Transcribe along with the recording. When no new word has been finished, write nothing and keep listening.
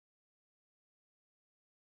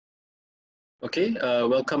Okay,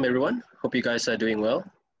 welcome everyone. Hope you guys are doing well.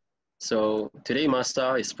 So today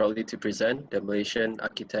MASA is proudly to present the Malaysian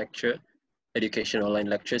Architecture Education Online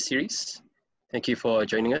Lecture Series. Thank you for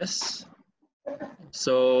joining us.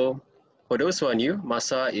 So for those who are new,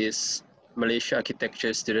 MASA is Malaysia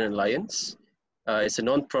Architecture Student Alliance. It's a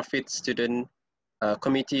non-profit student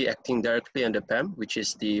committee acting directly under PAM, which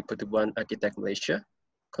is the Pertubuhan Architect Malaysia,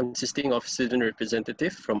 consisting of student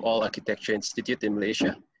representatives from all architecture institutes in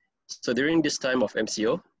Malaysia. So during this time of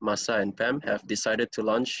MCO, MASA and PAM have decided to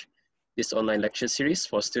launch this online lecture series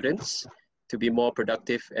for students to be more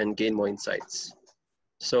productive and gain more insights.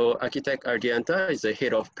 So Architect Ardianta is the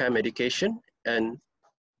head of PAM education and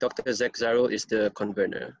Dr. Zach Zarul is the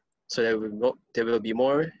convener. So there will be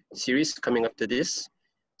more series coming after this.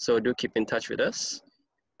 So do keep in touch with us.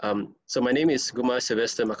 So my name is Guma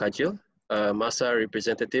Sylvester Makajil, MASA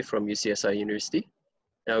representative from UCSI University.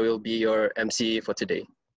 And I will be your MC for today.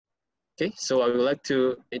 Okay, so I would like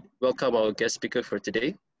to welcome our guest speaker for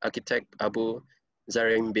today, Architect Abu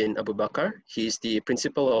Zarim bin Abu Bakar. He is the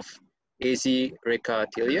principal of 𝐬𝐩𝐸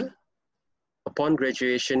𝐀𝐫. Upon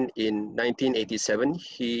graduation in 1987,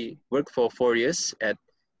 he worked for 4 years at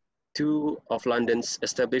two of London's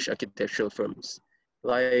established architectural firms,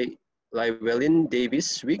 Llewellyn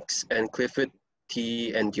Davis Weeks and Clifford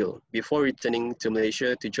T. and Gill, before returning to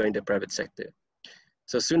Malaysia to join the private sector.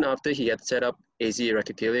 So soon after, he had set up 𝐬𝐸𝐸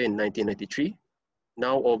𝐀𝐫 in 1993.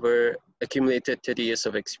 Now over accumulated 30 years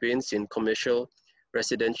of experience in commercial,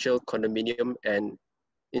 residential, condominium, and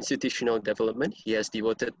institutional development, he has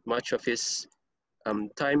devoted much of his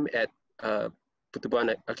time at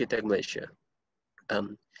Pertubuhan Architect Malaysia,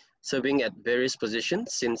 serving at various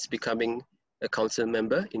positions since becoming a council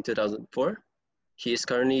member in 2004. He is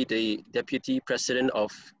currently the Deputy President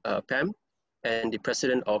of PAM and the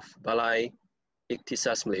President of Balai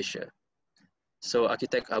Ikhtisas Malaysia. So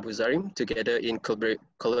Architect Abu Zarim, together in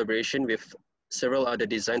collaboration with several other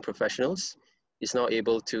design professionals, is now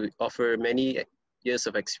able to offer many years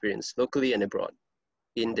of experience locally and abroad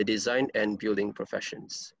in the design and building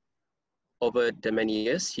professions. Over the many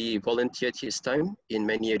years, he volunteered his time in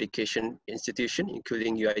many education institutions,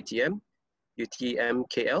 including UiTM,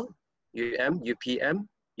 UTM-KL, UPM,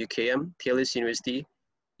 UKM, Taylor's University,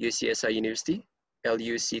 UCSI University,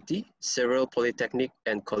 LUCT, several polytechnic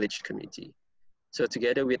and college community. So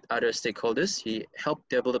together with other stakeholders, he helped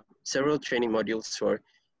develop several training modules for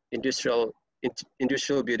industrial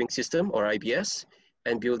building system or IBS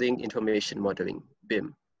and building information modeling,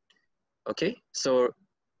 BIM. Okay, so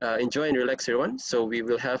enjoy and relax everyone. So we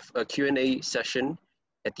will have a Q&A session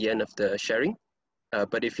at the end of the sharing.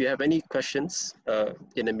 But if you have any questions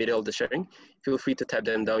in the middle of the sharing, feel free to type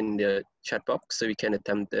them down in the chat box so we can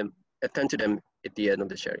attend to them at the end of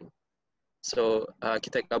the sharing. So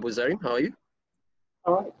Architect Abu Zarim, how are you?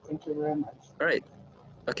 All right, thank you very much. All right,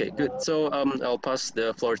 okay, good. So I'll pass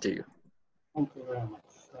the floor to you. Thank you very much.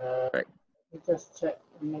 Right. Let me just check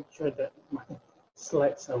and make sure that my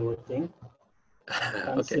slides are working.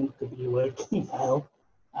 Okay. Seem to be working now.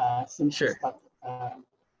 Sure.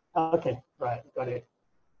 Okay, right, got it.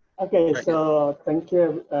 Okay, right. So thank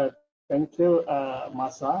you,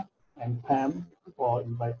 MASA and PAM for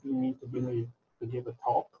inviting me to give a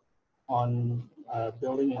talk on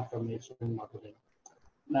building information modeling.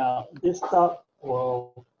 Now, this talk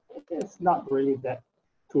it's not really that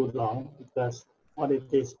too long because what it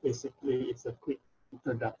is basically is a quick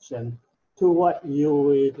introduction to what you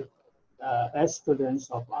would, as students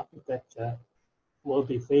of architecture, will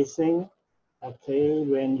be facing, okay,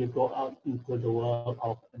 when you go out into the world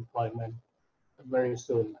of employment very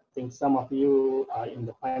soon. I think some of you are in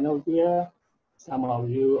the final year, some of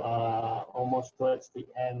you are almost towards the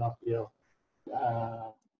end of your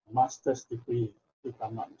master's degree, if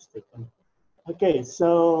I'm not mistaken. Okay,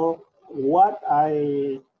 so what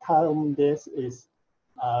I term this is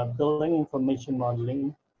building information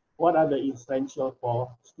modeling. What are the essentials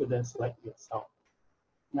for students like yourself?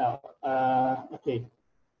 Now, okay,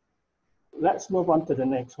 let's move on to the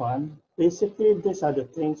next one. Basically, these are the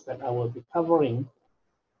things that I will be covering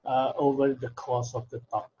over the course of the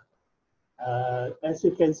talk. As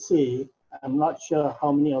you can see, I'm not sure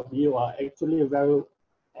how many of you are actually well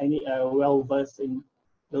versed in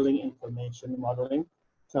building information modeling.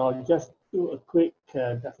 So I'll just do a quick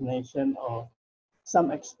definition of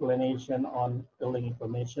some explanation on building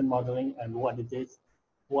information modeling and what it is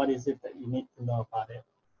that you need to know about it.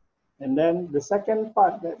 And then the second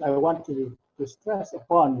part that I want to stress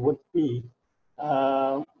upon would be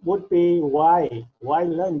why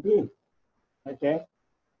learn BIM. Okay,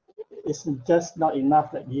 it's just not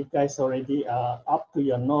enough that you guys already are up to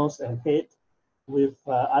your nose and head with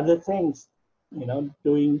other things, you know,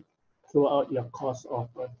 doing throughout your course of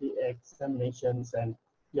the examinations and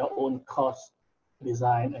your own course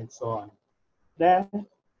design and so on. Then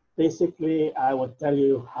basically I will tell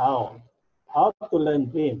you how to learn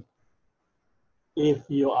BIM if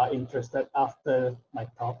you are interested after my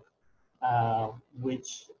talk,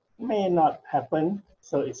 which may not happen,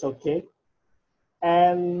 so it's okay.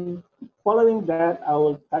 And following that, I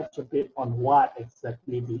will touch a bit on what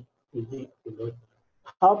exactly we need to learn.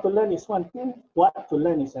 How to learn is one thing, what to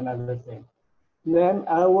learn is another thing. Then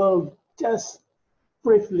I will just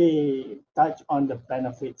briefly touch on the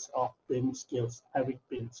benefits of BIM skills, having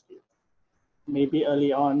BIM skills. Maybe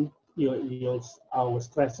early on, I will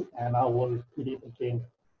stress it and I will repeat it again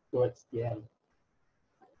towards the end.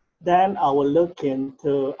 Then I will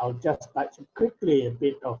I'll just touch quickly a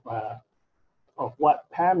bit of what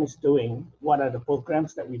PAM is doing, what are the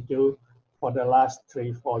programs that we do for the last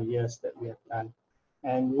 3-4 years that we have done.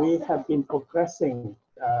 And we have been progressing,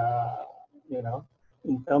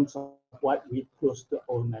 in terms of what we push to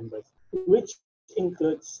all members, which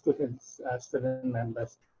includes student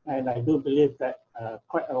members. And I do believe that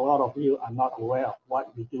quite a lot of you are not aware of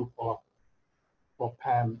what we do for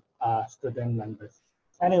PAM student members.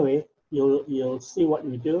 Anyway, you'll see what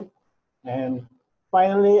we do. And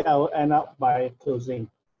finally, I will end up by closing.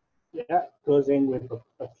 Closing with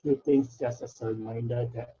a few things just as a reminder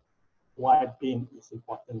that why BIM is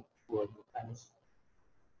important for you guys.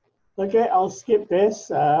 Okay, I'll skip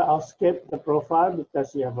this. I'll skip the profile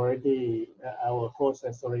because you have already, our host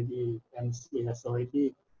has already, MC has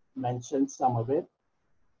already mentioned some of it.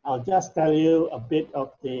 I'll just tell you a bit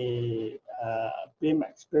of the BIM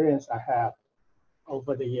experience I have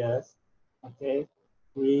over the years. Okay,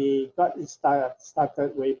 we got it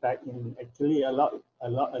started way back in actually a lot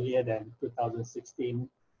earlier than 2016,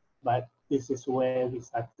 but this is where we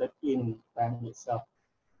started in PAM itself.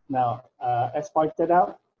 Now, as pointed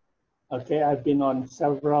out, okay, I've been on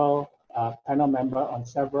several panel member on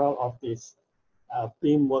several of these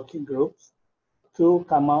BIM working groups to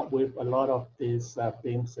come up with a lot of these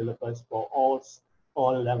BIM syllabus for all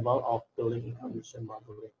level of building information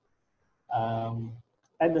modeling.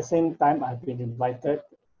 At the same time, I've been invited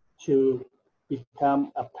to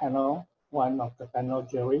become one of the panel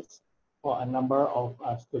juries for a number of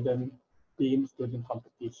BIM student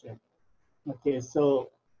competition. Okay,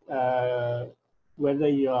 so whether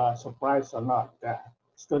you are surprised or not,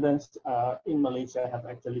 students in Malaysia have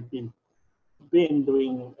actually been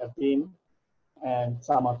doing a BIM, and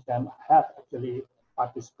some of them have actually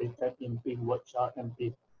participated in BIM workshop and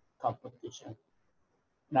BIM competition.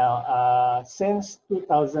 Now, since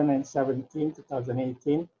 2017,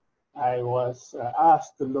 2018, I was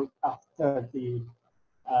asked to look after the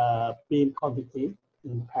BIM committee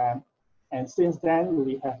in PAM. And since then,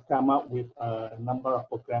 we have come up with a number of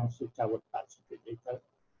programs which I will touch a bit later.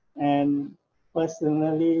 And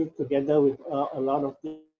personally, together with a lot of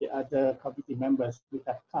the other committee members, we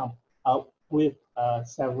have come up with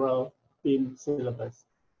several BIM syllabus.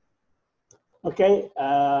 Okay,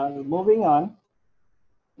 moving on.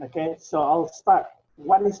 Okay, so I'll start.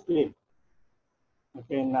 What is BIM?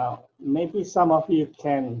 Okay, now maybe some of you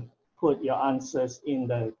can put your answers in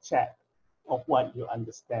the chat of what you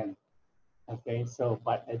understand. Okay, so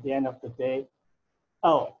but at the end of the day,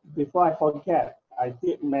 before I forget, I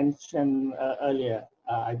did mention earlier,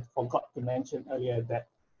 I forgot to mention earlier that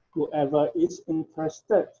whoever is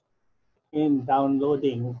interested in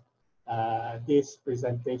downloading this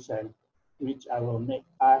presentation, which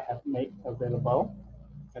I have made available.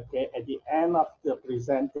 Okay, at the end of the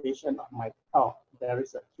presentation of my talk, there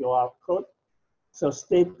is a QR code. So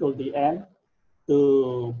stay till the end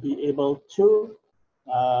to be able to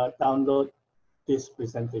download this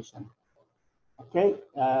presentation. Okay,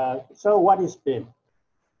 so what is BIM?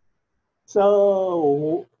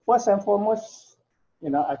 So first and foremost,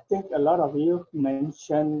 I think a lot of you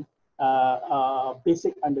mentioned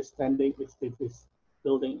basic understanding is this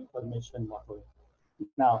building information modeling.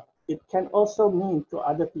 Now, it can also mean to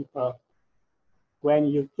other people when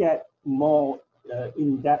you get more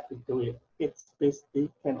in depth into it, it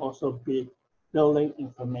can also be building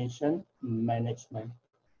information management.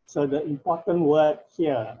 So the important word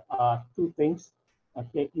here are two things,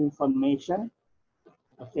 okay, information,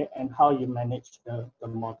 okay, and how you manage the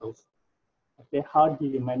models. Okay, how do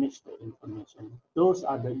you manage the information? Those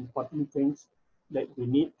are the important things that we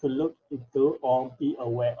need to look into or be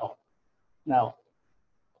aware of. Now,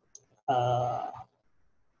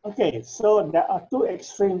 okay, so there are two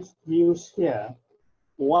extreme views here.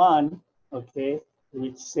 One, okay,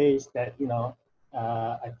 which says that,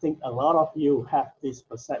 I think a lot of you have this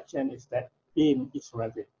perception is that BIM is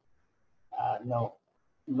Revit. No,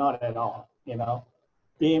 not at all,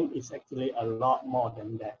 BIM is actually a lot more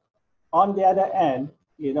than that. On the other end,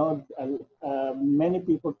 you know, many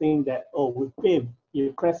people think that, oh, with BIM,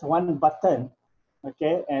 you press one button,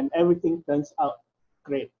 okay, and everything turns out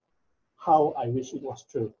great. How I wish it was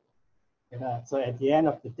true. You know, so at the end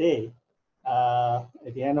of the day,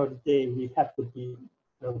 we have to be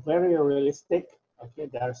very realistic. Okay,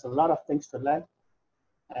 there's a lot of things to learn,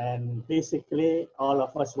 and basically, all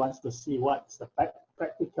of us wants to see what's the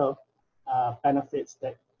practical benefits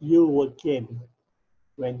that you will gain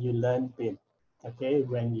when you learn BIM. Okay,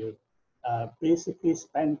 when you basically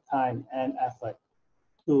spend time and effort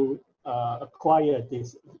to acquire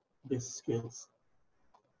these skills.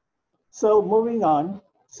 So moving on,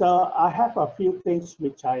 so I have a few things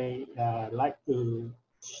which I like to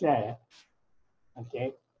share.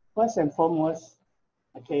 Okay, first and foremost,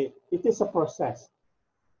 okay, it is a process.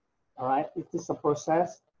 All right, it is a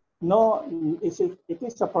process. No, it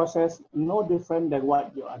is a process no different than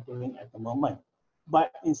what you are doing at the moment.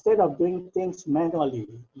 But instead of doing things manually,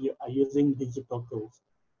 you are using digital tools.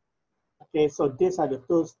 Okay, so these are the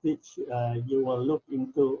tools which you will look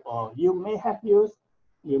into, or you may have used,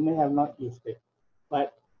 you may have not used it.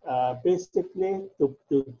 But basically to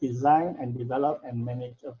design and develop and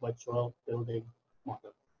manage a virtual building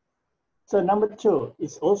model. So number two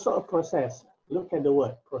is also a process. Look at the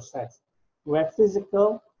word process, where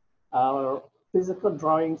physical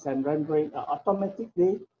drawings and rendering are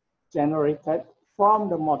automatically generated from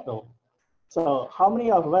the model. So how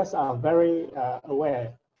many of us are very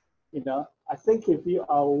aware? You know, I think if you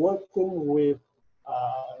are working with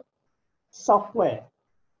software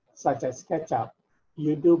such as SketchUp,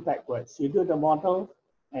 you do backwards. You do the model,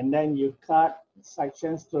 and then you cut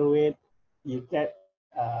sections through it. You get,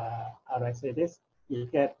 how do I say this? You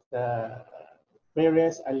get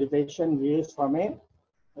various elevation views from it.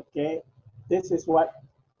 Okay, this is what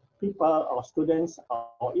people or students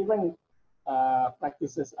or even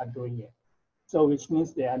practices are doing it. So which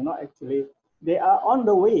means they are not actually, they are on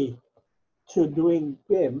the way to doing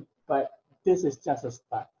BIM, but this is just a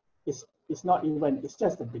start. It's not even, it's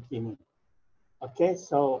just the beginning. Okay,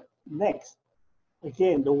 so next,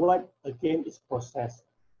 again, the word again is process.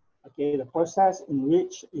 Okay, the process in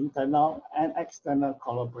which internal and external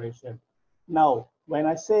collaboration. Now, when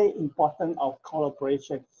I say importance of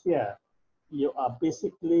collaboration here, you are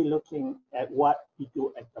basically looking at what you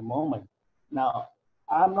do at the moment. Now,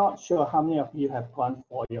 I'm not sure how many of you have gone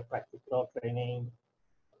for your practical training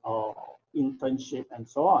or internship and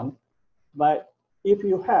so on, but if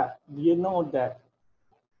you have, you know that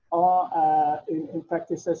in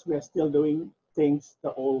practices, we are still doing things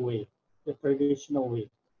the old way, the traditional way,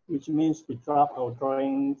 which means we drop our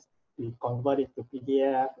drawings, we convert it to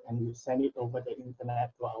PDF, and we send it over the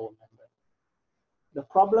internet to our members. The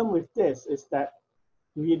problem with this is that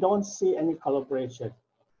we don't see any collaboration.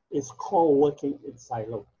 It's called working in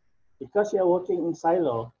silo. Because you're working in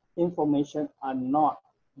silo, information are not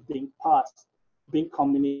being passed, being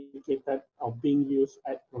communicated, or being used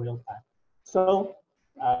at real time. So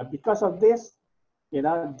because of this, you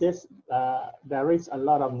know, there is a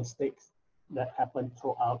lot of mistakes that happen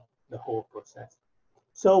throughout the whole process.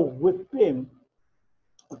 So with BIM,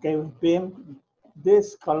 okay, with BIM,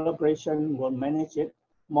 this collaboration will manage it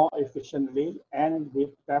more efficiently and with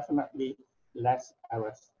definitely less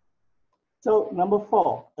errors. So number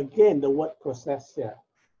four, again, the word process here,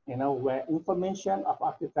 you know, where information of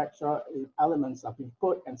architectural elements are being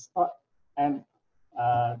put and stored and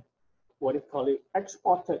what do you call it,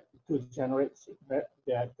 exported to generate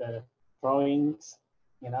the drawings,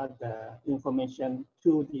 you know, the information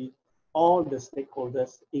to all the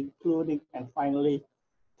stakeholders, including and finally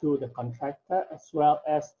to the contractor as well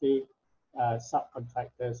as the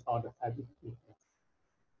subcontractors or the fabricators.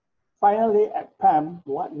 Finally, at PAM,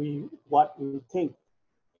 what we think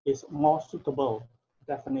is more suitable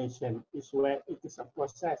definition is where it is a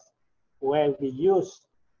process where we use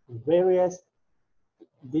various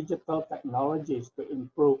digital technologies to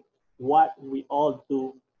improve what we all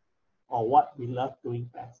do or what we love doing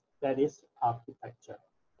best. That is architecture.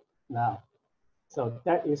 Now, so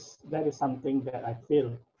that is something that I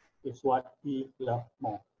feel is what we love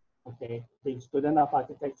more. Okay, being student of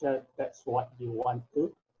architecture, that's what you want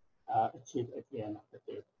to achieve at the end of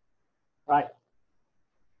the day. Right.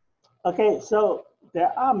 Okay, so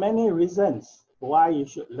there are many reasons why you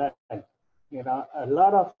should learn. You know, a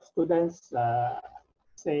lot of students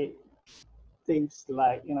say things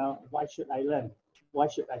like, you know, why should I learn? Why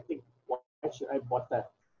should I think? Why should I bother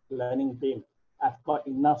learning BIM? I've got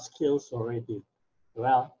enough skills already.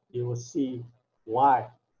 Well, you will see why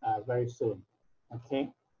very soon. Okay,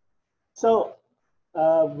 so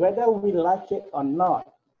whether we like it or not,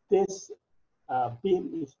 this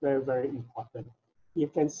BIM is very, very important. You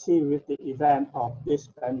can see with the event of this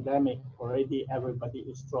pandemic, already everybody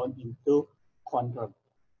is thrown into quandrum.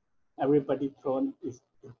 Everybody thrown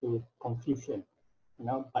into confusion, you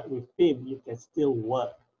know, but with BIM, you can still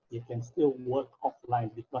work. You can still work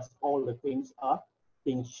offline because all the things are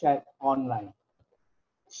being shared online,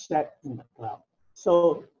 shared in the cloud.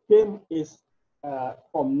 So BIM is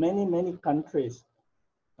for many, many countries,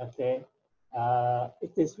 okay,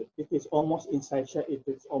 it is almost essential, it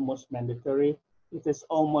is almost mandatory, it is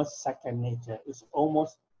almost second nature, it's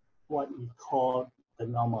almost what we call the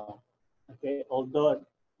normal, okay. Although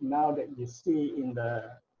now that you see in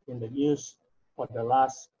the news for the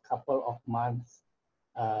last couple of months,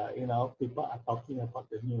 you know, people are talking about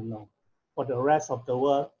the new norm. For the rest of the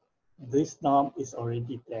world, this norm is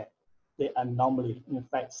already there. They are normally, in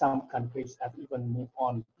fact, some countries have even moved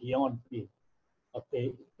on beyond BIM,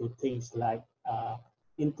 okay, to things like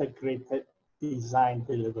integrated design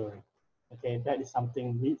delivery. Okay, that is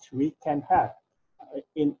something which we can have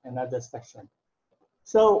in another section.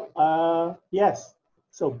 So yes,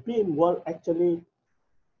 so BIM will actually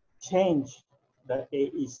change the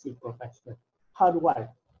AEC profession. How do I?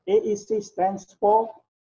 AEC stands for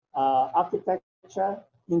Architecture,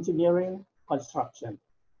 Engineering, Construction.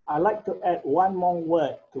 I like to add one more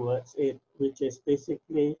word towards it, which is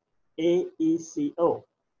basically AECO.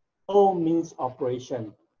 O means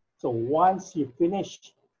operation. So once you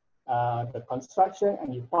finish the construction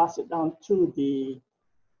and you pass it down to the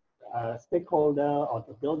stakeholder or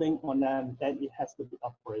the building owner, then it has to be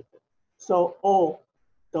operated. So O,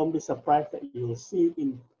 don't be surprised that you will see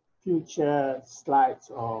in future slides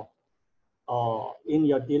or in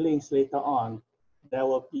your dealings later on, there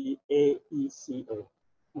will be AECO.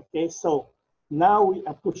 Okay, so now we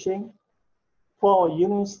are pushing for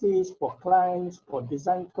universities, for clients, for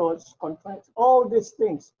design codes, contracts, all these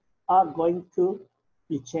things are going to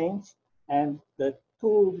be changed, and the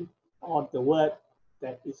tool or the word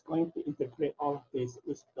that is going to integrate all of this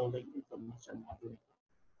is building information modeling.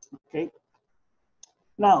 Okay.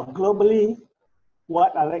 Now, globally,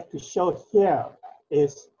 what I like to show here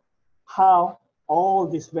is how all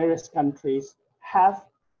these various countries have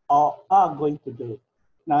or are going to do.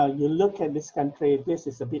 Now, you look at this country, this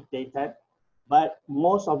is a bit dated, but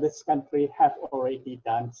most of this country have already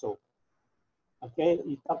done so. Okay,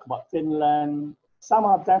 you talk about Finland, some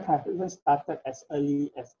of them have even started as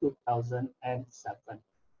early as 2007.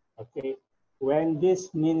 Okay, when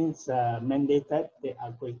this means mandated, they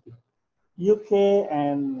are going to. UK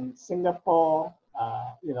and Singapore,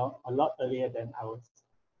 you know, a lot earlier than ours.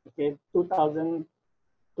 Okay,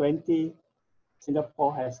 2020,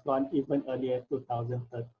 Singapore has gone even earlier,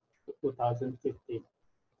 2015.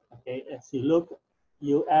 Okay, as you look,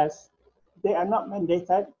 US, they are not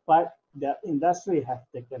mandated, but the industry has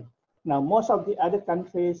taken. Now, most of the other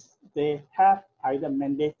countries, they have either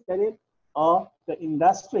mandated it or the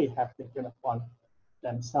industry have taken upon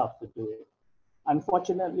themselves to do it.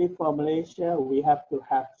 Unfortunately for Malaysia, we have to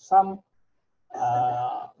have some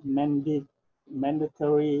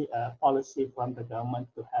mandatory policy from the government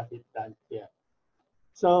to have it done here.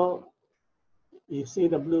 So you see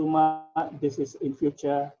the blue mark, this is in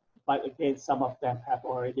future, but again, some of them have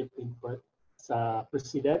already been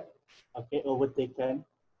preceded, okay, overtaken.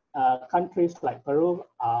 Countries like Peru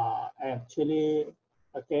and Chile,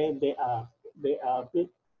 okay, they are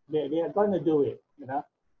going to do it, you know.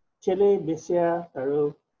 Chile this year,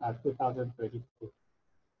 Peru 2032.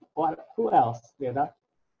 Who else? You know?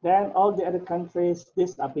 Then all the other countries,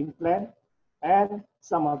 these are being planned, and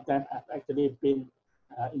some of them have actually been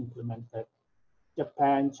implemented.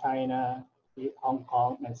 Japan, China, Hong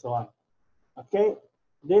Kong, and so on. Okay,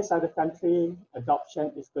 these are the country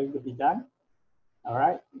adoption is going to be done. All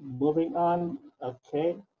right, moving on.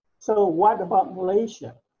 Okay, so what about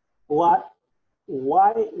Malaysia? Why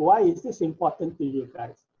is this important to you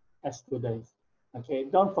guys as students? Okay,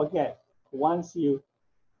 don't forget, once you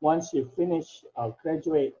finish or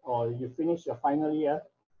graduate or you finish your final year,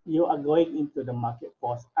 you are going into the market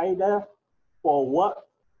force, either for work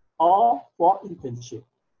or for internship.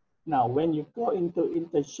 Now, when you go into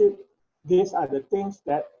internship, these are the things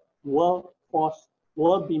that will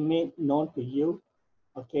be made known to you,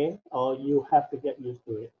 okay, or you have to get used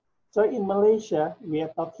to it. So in Malaysia, we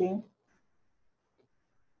are talking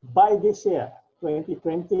by this year,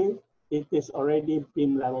 2020, it is already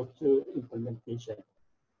BIM level 2 implementation.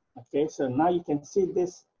 Okay, so now you can see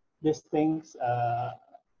these things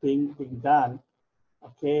being done,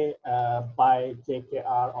 okay, by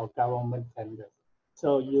JKR or government tenders.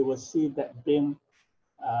 So you will see that BIM,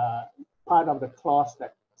 part of the clause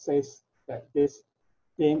that says that this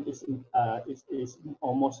BIM is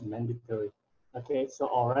almost mandatory. Okay, so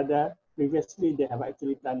or rather, previously they have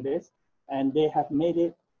actually done this, and they have made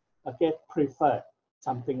it, okay, preferred,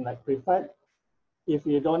 something like preferred. If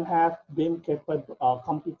you don't have BIM capable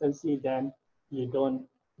competency, then you don't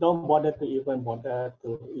bother to even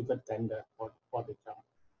tender for the job.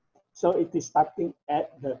 So it is starting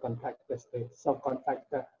at the contractor stage. So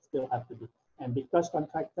contractor still have to do, and because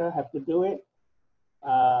contractor have to do it,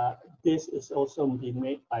 this is also being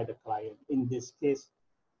made by the client. In this case,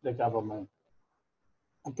 the government.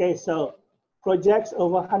 Okay, so projects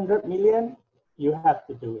over 100 million, you have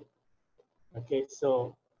to do it. Okay,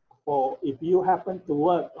 so if you happen to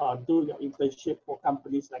work or do your internship for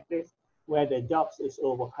companies like this, where the jobs is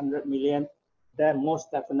over 100 million, then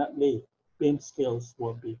most definitely BIM skills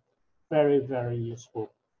will be very, very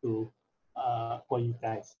useful to for you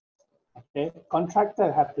guys. Okay,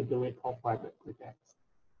 contractor have to do it for private projects.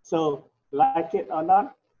 So like it or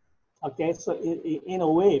not, okay, so in a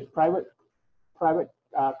way, private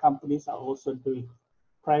companies are also doing,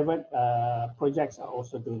 private projects are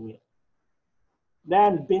also doing it.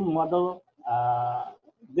 Then BIM model,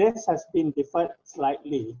 this has been deferred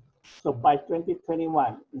slightly. So by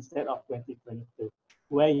 2021 instead of 2022,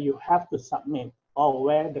 where you have to submit, or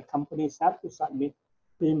where the companies have to submit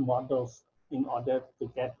BIM models in order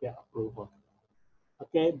to get their approval.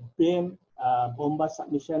 Okay, BIM BOMBA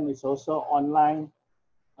submission is also online.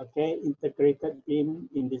 Okay, integrated BIM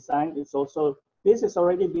in design is also, this is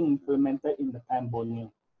already being implemented in the Cambodia.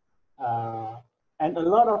 And a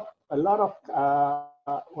lot of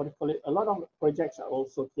what do you call it? A lot of projects are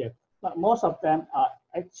also here, but most of them are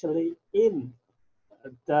actually in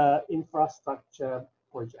the infrastructure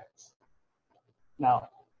projects. Now,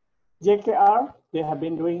 JKR, they have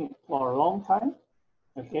been doing it for a long time.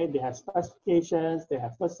 Okay, they have specifications, they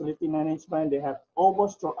have facility management, they have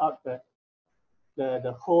almost throughout the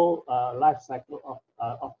whole life cycle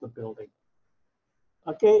of the building.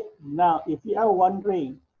 Okay, now if you are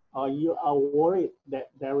wondering or you are worried that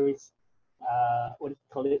there is what do you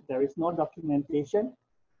call it? There is no documentation.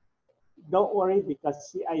 Don't worry,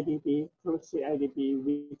 because CIDB, through CIDB,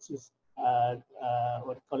 which is what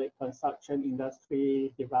do you call it? Construction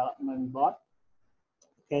Industry Development Board.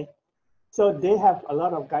 Okay, so they have a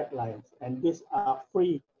lot of guidelines, and these are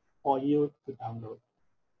free for you to download.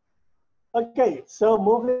 Okay, so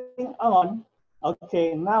moving on.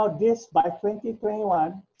 Okay, now this by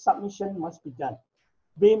 2021, submission must be done.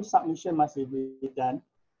 BIM submission must be done.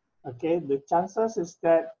 Okay, the chances is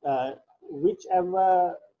that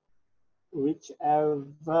whichever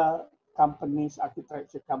companies,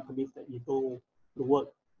 architecture companies that you go to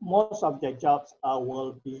work, most of their jobs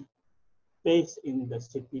will be based in the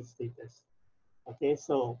city status. Okay,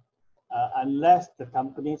 so unless the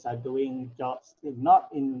companies are doing jobs not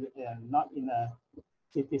in a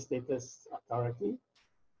city status authority.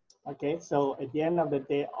 Okay, so at the end of the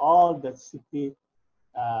day, all the city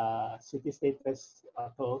status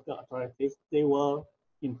authorities, they will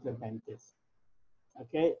implement this.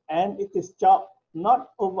 Okay, and it is job not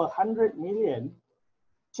over 100 million,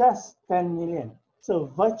 just 10 million.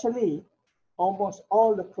 So virtually almost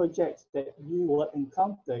all the projects that you will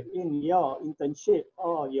encounter in your internship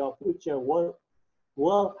or your future work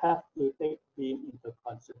will have to take BIM into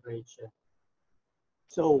consideration.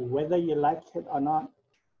 So whether you like it or not,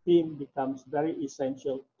 BIM becomes very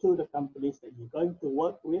essential to the companies that you're going to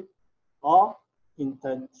work with or do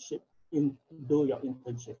your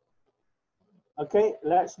internship. Okay,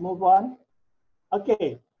 let's move on.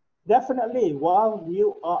 Okay, definitely while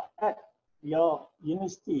you are at your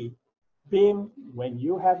university, BIM, when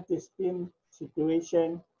you have this BIM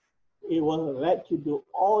situation, it will let you do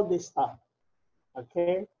all this stuff.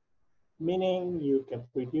 Okay, meaning you can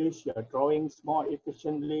produce your drawings more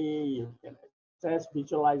efficiently, you can access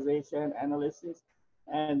visualization, analysis,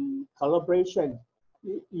 and collaboration.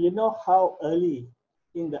 You know how early,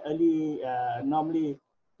 normally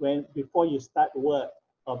before you start work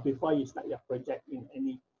or before you start your project in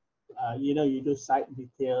any, you do site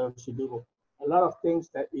details, you do a lot of things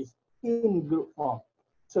that is in group form.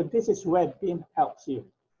 So this is where BIM helps you.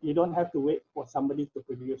 You don't have to wait for somebody to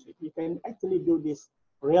produce it. You can actually do this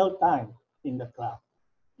real time in the cloud.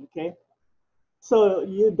 Okay, so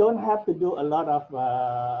you don't have to do a lot of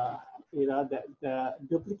the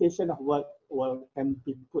duplication of work can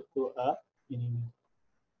be put to a minimum.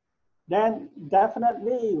 Then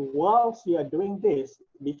definitely whilst you are doing this,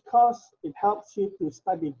 because it helps you to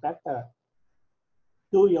study better,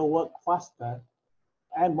 do your work faster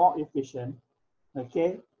and more efficient,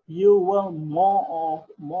 okay, you will more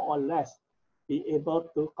or less be able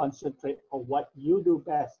to concentrate on what you do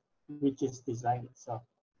best, which is design itself.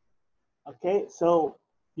 Okay, so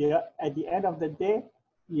yeah, at the end of the day,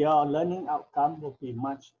 your learning outcome will be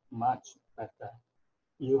much, much better.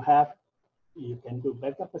 You can do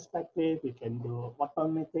better perspective, you can do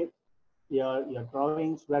automated your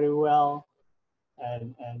drawings very well,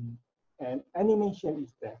 and animation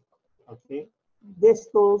is there. Okay, these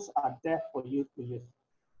tools are there for you to use.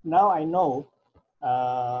 Now I know,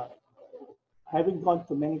 having gone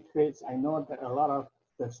to many trades, I know that a lot of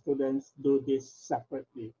the students do this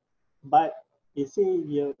separately. But you see,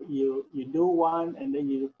 you do one and then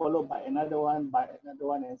you follow by another one, and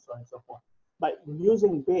so on and so forth. But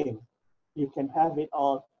using BIM, you can have it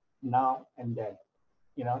all now and then,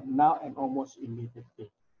 now and almost immediately.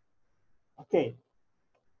 Okay.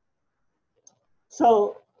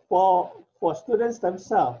 So for students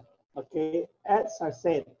themselves, okay, as I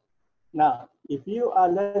said, now if you are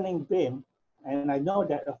learning BIM, and I know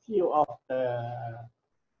that a few of the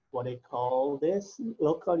what they call this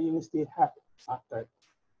local universities have started,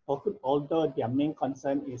 although their main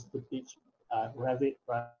concern is to teach Revit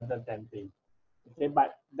rather than BIM. Okay,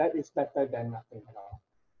 but that is better than nothing at all.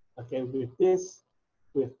 Okay, with these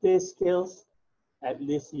skills, at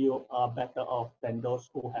least you are better off than those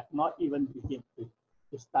who have not even begun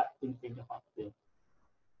to start thinking about BIM.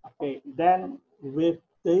 Okay, then with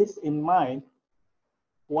this in mind,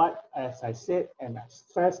 what, as I said, and I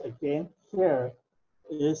stress again here,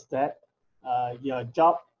 is that your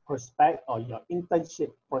job prospect or your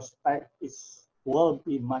internship prospect will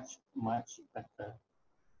be much, much better.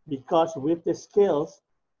 Because with the skills,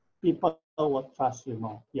 people will trust you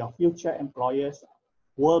more. Your future employers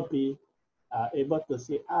will be able to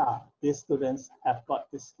say, these students have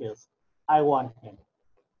got the skills. I want him.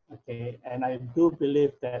 Okay, and I do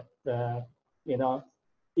believe that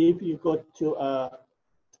if you go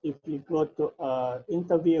to a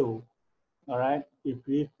interview, all right, if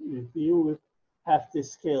you have the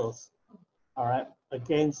skills, all right,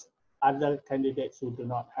 against other candidates who do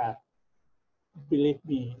not have, believe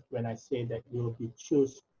me when I say that you will be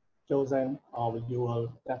chosen, or you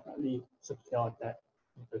will definitely secure that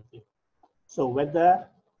interview. So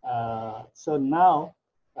so now,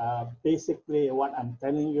 basically what I'm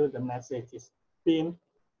telling you, the message is BIM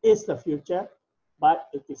is the future, but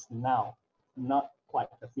it is now, not quite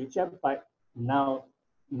the future, but now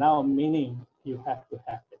meaning you have to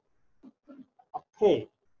have it. Okay,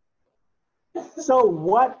 so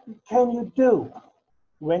what can you do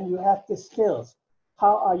when you have the skills?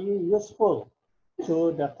 How are you useful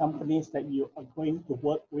to the companies that you are going to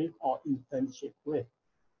work with or internship with?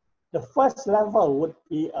 The first level would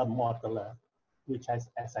be a modeler, which as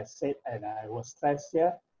I said, and I will stress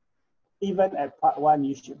here, even at part one,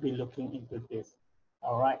 you should be looking into this.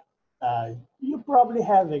 All right. You probably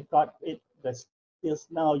haven't got the skills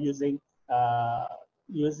now using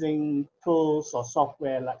tools or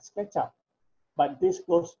software like SketchUp. But this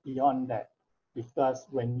goes beyond that, because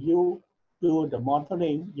when you do the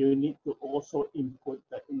modeling, you need to also input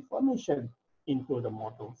the information into the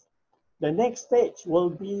models. The next stage will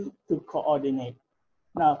be to coordinate.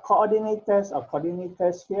 Now, coordinators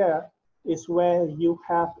here is where you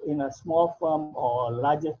have in a small firm or a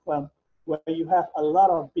larger firm where you have a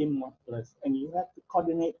lot of BIM modelers, and you have to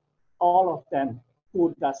coordinate all of them,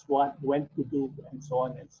 who does what, when to do, and so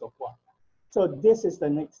on and so forth. So this is the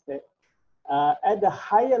next step. At the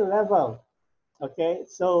higher level, okay,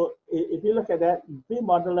 so if you look at that, BIM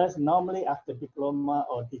modelers normally after diploma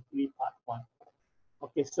or degree part one.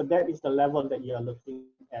 Okay, so that is the level that you are looking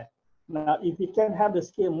at. Now, if you can have the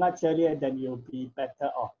skill much earlier, then you'll be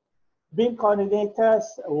better off. BIM coordinators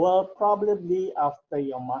will probably after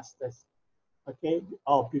your master's, okay,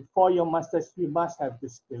 or before your master's, you must have the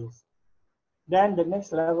skills. Then the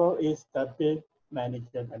next level is the BIM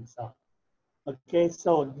manager themselves. Okay,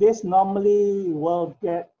 so this normally will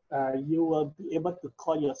get, you will be able to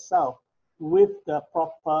call yourself with the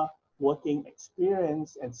proper working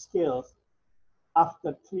experience and skills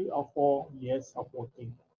after 3 or 4 years of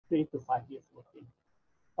working, 3 to 5 years working.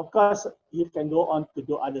 Of course, you can go on to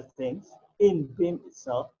do other things in BIM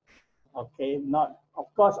itself. Okay, not,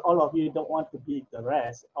 of course, all of you don't want to be the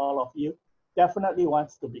rest. All of you definitely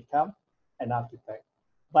wants to become an architect.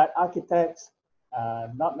 But architects,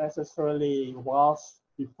 not necessarily whilst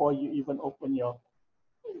before you even open your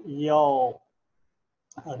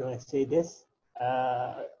how do I say this?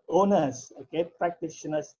 Owners, okay,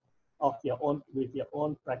 practitioners of your own, with your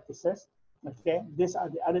own practices. Okay, these are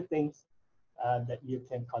the other things that you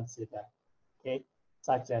can consider. Okay,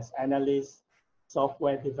 such as analysts,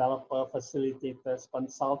 software developer, facilitators,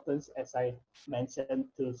 consultants, as I mentioned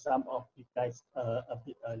to some of you guys a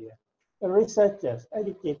bit earlier. The researchers,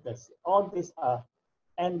 educators, all these are,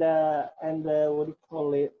 and what do you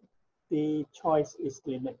call it? The choice is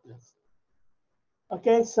limitless.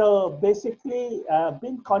 Okay, so basically,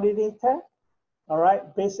 BIM coordinator, all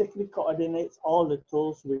right, basically coordinates all the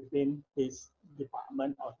tools within his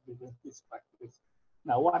department or within his practice.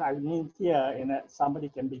 Now, what I mean here is that somebody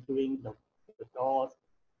can be doing the doors,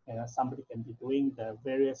 and somebody can be doing the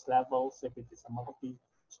various levels if it is a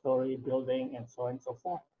multi-story building and so on and so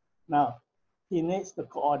forth. Now, he needs to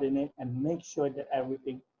coordinate and make sure that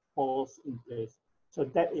everything falls in place. So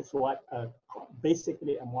that is what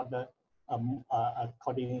basically a model a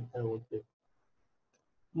coordinator would do.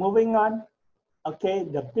 Moving on, okay,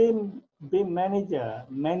 the BIM manager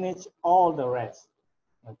manage all the rest,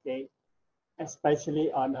 okay,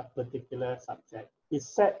 especially on a particular subject. He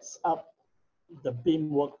sets up the BIM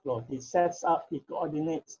workflow. He sets up, he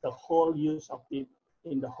coordinates the whole use of BIM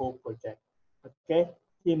in the whole project, okay?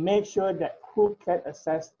 He makes sure that who can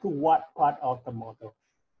access to what part of the model,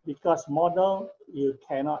 because model, you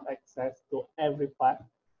cannot access to every part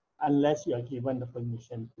unless you are given the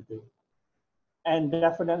permission to do. And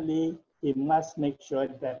definitely, he must make sure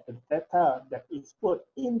that the data that is put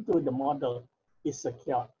into the model is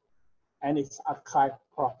secure and it's archived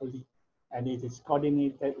properly, and it is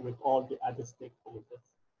coordinated with all the other stakeholders.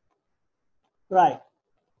 Right,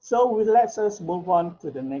 so let us move on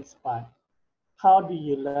to the next part. How do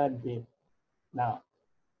you learn BIM? Now,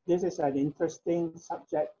 this is an interesting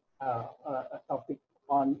subject, a topic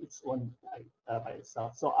on its own by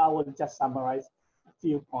itself. So I will just summarize a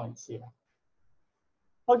few points here.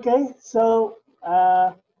 Okay, so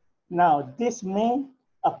now this may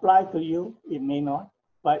apply to you, it may not,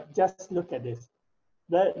 but just look at this.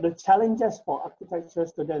 The challenges for architecture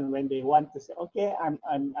students when they want to say, okay,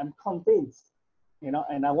 I'm convinced, you know,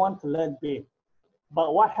 and I want to learn BIM.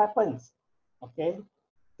 But what happens? Okay,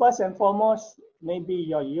 first and foremost, maybe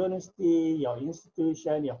your university, your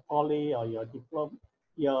institution, your poly, or your diploma,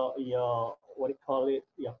 your what do you call it,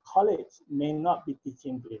 your college may not be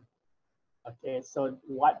teaching BIM. Okay, so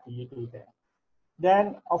what do you do there?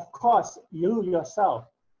 Then, of course, you yourself,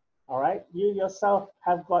 all right, you yourself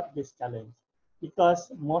have got this challenge,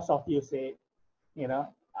 because most of you say, you know,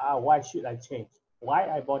 why should I change? Why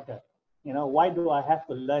I bother? You know, why do I have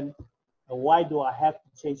to learn? Why do I have to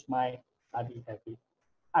change my study habit?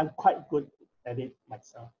 I'm quite good at it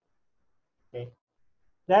myself. Okay.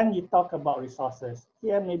 Then you talk about resources.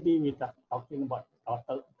 Here, maybe we're talking about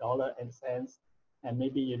dollar and cents, and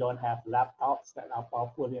maybe you don't have laptops that are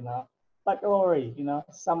powerful enough. But don't worry, you know,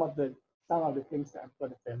 some of the things that I'm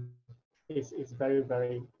going to tell you is very,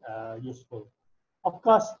 very useful. Of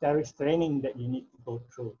course, there is training that you need to go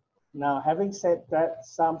through. Now, having said that,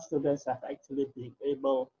 some students have actually been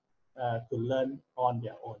able to learn on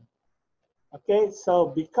their own. Okay, so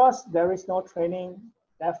because there is no training,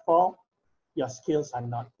 therefore, your skills are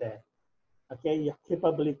not there. Okay, your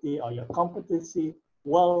capability or your competency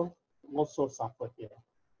will also suffer here.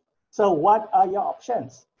 So what are your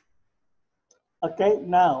options? Okay,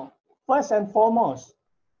 now, first and foremost,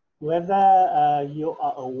 whether you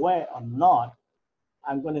are aware or not,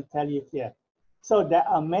 I'm going to tell you here. So there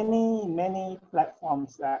are many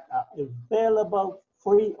platforms that are available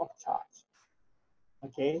free of charge.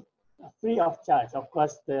 Okay, free of charge. Of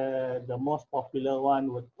course, the most popular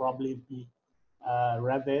one would probably be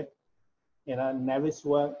Revit, you know,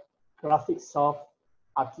 Navisworks, Graphisoft,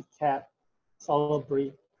 ArchiCAD,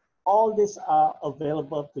 SolidBrick. All these are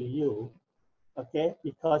available to you, okay,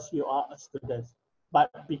 because you are a student. But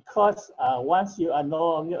because once you are no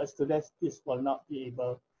longer a student, this will not be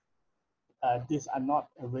able. These are not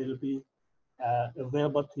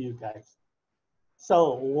available to you guys.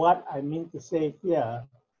 So what I mean to say here,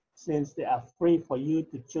 since they are free for you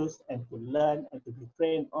to choose and to learn and to be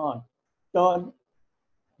trained on, don't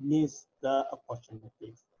miss the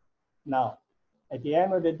opportunities. Now, at the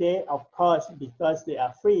end of the day, of course, because they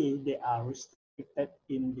are free, they are restricted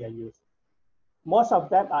in their use. Most of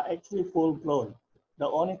them are actually full-blown. The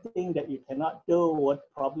only thing that you cannot do would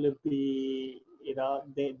probably be, you know,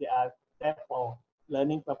 they are there for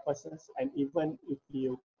learning purposes, and even if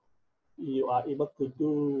you are able to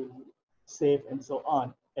do save and so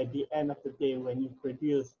on, at the end of the day, when you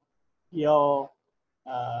produce your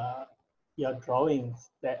drawings,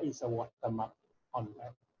 there is a watermark on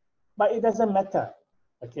them. But it doesn't matter,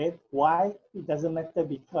 okay? Why? It doesn't matter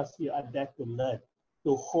because you are there to learn,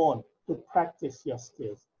 to hone, to practice your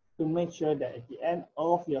skills, to make sure that at the end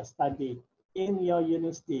of your study in your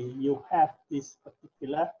university, you have these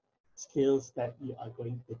particular skills that you are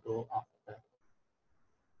going to go after.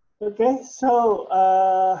 Okay,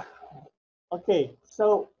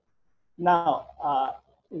 so now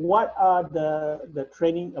what are the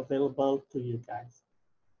training available to you guys?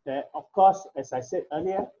 That, of course, as I said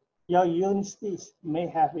earlier, your universities may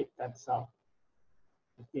have it themselves.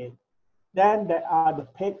 Okay. Then there are the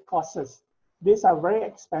paid courses. These are very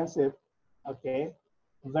expensive. Okay,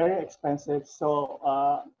 very expensive.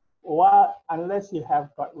 So unless you have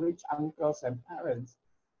got rich uncles and parents,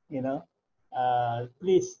 you know,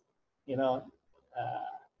 please, you know,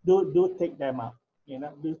 do take them up. You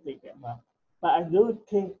know, do take them up. But I do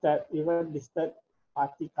think that even these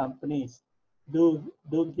third-party companies do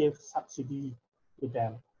give subsidy to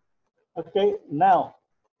them. Okay, now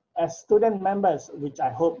as student members, which I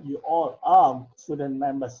hope you all are student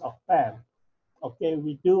members of PAM, okay,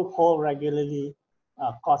 we do hold regularly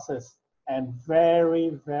courses and very,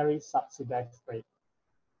 very subsidized rate.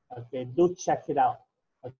 Okay, do check it out.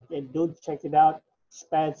 Okay, do check it out.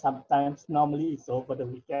 Spend sometimes, normally it's over the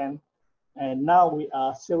weekend. And now we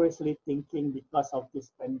are seriously thinking, because of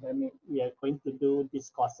this pandemic, we are going to do these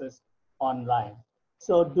courses online.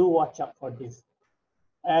 So do watch out for this.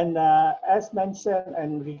 And as mentioned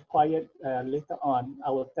and required later on,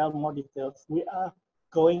 I will tell more details. We are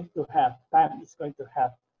going to have, PAM is going to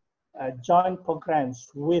have joint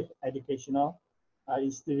programs with educational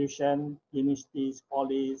institutions, universities,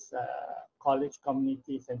 colleges, college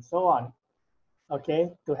communities, and so on.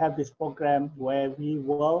 Okay, to have this program where we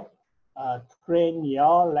will train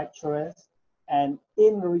your lecturers, and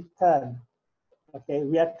in return, okay,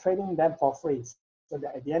 we are training them for free. So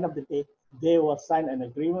that at the end of the day, they will sign an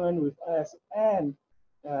agreement with us and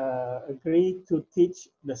agree to teach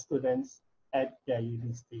the students at their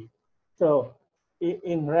university. So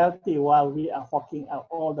in reality, while we are forking out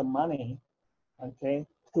all the money, okay,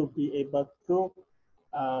 to be able to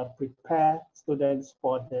prepare students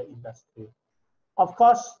for the industry. Of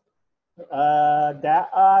course, there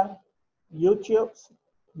are YouTube's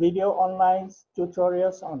video online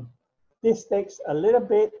tutorials on. This takes a little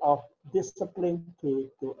bit of discipline to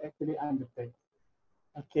actually undertake.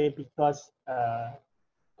 Okay, because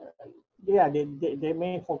yeah, they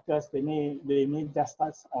may focus, they may just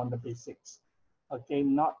touch on the basics. Okay,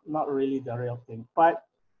 not really the real thing. But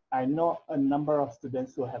I know a number of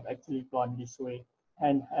students who have actually gone this way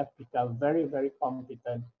and have become very, very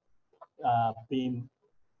competent being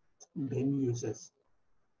users.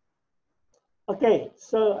 Okay,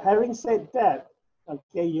 so having said that,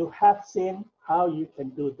 okay, you have seen how you can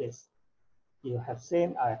do this. You have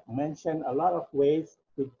seen, I have mentioned a lot of ways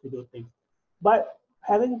to do things. But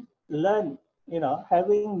having learned, you know,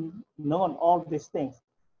 having known all these things,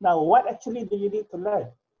 now what actually do you need to learn?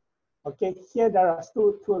 Okay, here there are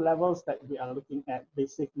two levels that we are looking at,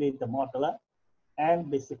 basically the modeler, and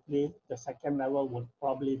basically the second level would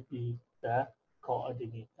probably be the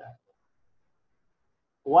coordinator.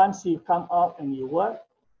 Once you come out and you work,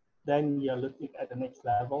 then you're looking at the next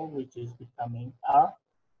level, which is becoming our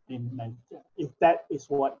team manager, if that is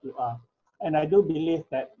what you are. And I do believe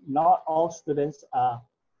that not all students are,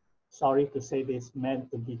 sorry to say this,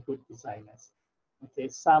 meant to be good designers. Okay,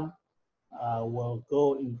 some will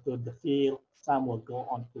go into the field, some will go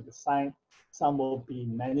onto the site, some will be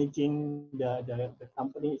managing the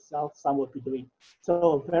company itself, some will be doing.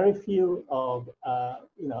 So very few of,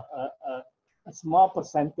 you know, a small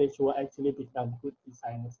percentage will actually become good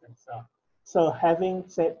designers themselves. So having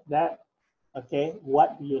said that, okay,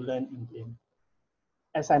 what do you learn in BIM?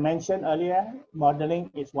 As I mentioned earlier,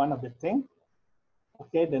 modeling is one of the things.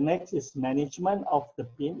 Okay, the next is management of the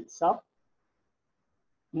BIM itself.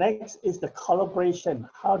 Next is the collaboration.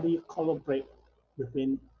 How do you collaborate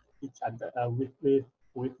between each other,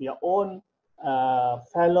 with your own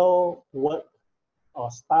fellow work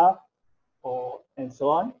or staff, and so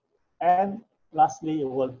on. And lastly, it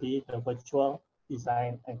will be the virtual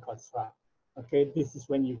design and construct. Okay, this is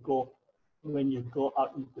when you go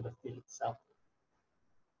out into the field itself.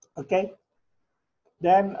 Okay,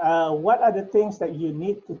 then what are the things that you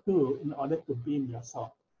need to do in order to BIM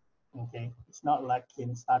yourself? Okay, it's not like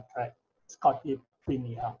in Star Trek, Scotty beam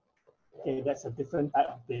me up. Okay, that's a different type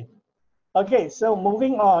of BIM. Okay, so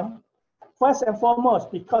moving on. First and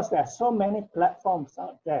foremost, because there are so many platforms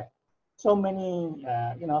out there, so many,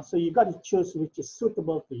 you know, so you got to choose which is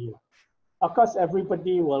suitable to you. Of course,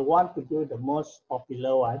 everybody will want to do the most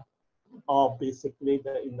popular one, or basically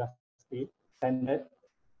the industry standard.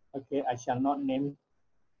 Okay, I shall not name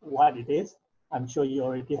what it is. I'm sure you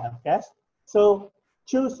already have guessed. So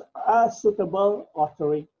choose a suitable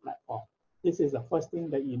authoring platform. This is the first thing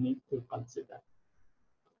that you need to consider.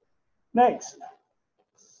 Next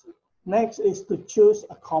is to choose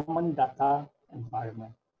a common data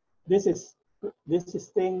environment. This is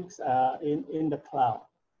things in the cloud,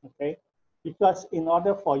 okay? Because in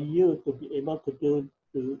order for you to be able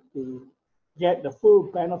to get the full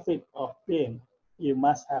benefit of BIM, you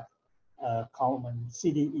must have a common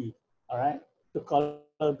CDE, all right? To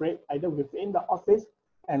collaborate either within the office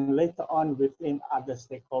and later on within other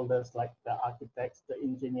stakeholders like the architects, the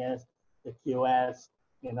engineers, the QS,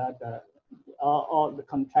 you know, all the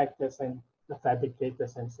contractors and the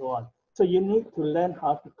fabricators and so on. So you need to learn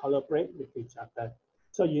how to collaborate with each other.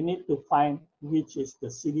 So you need to find which is the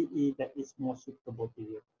CDE that is more suitable to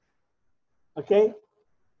you. Okay.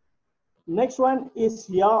 Next one is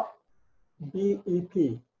your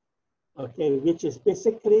BEP, okay, which is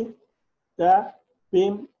basically the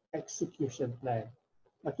BIM execution plan.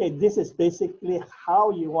 Okay, this is basically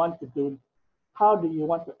how you want to do, how do you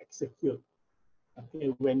want to execute?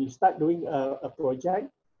 Okay, when you start doing a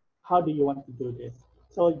project, how do you want to do this?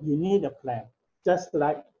 So you need a plan, just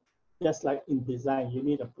like in design, you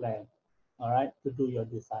need a plan, all right, to do your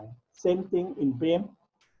design. Same thing in BIM,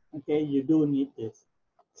 okay, you do need this.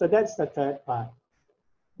 So that's the third part.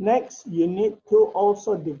 Next, you need to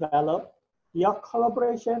also develop your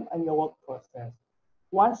collaboration and your work process.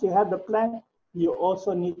 Once you have the plan, you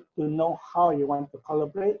also need to know how you want to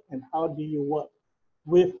collaborate and how do you work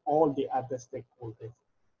with all the other stakeholders.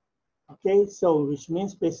 Okay, so which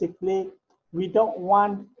means basically we don't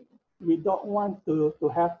want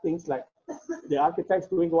to have things like the architects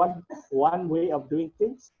doing one way of doing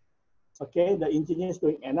things. Okay, the engineers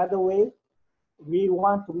doing another way. We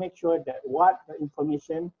want to make sure that what the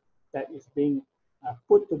information that is being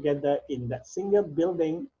put together in that single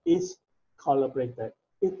building is collaborated.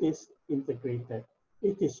 It is integrated.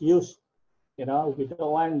 It is used. You know, we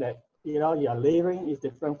don't want that, you know, your layering is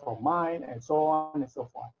different from mine and so on and so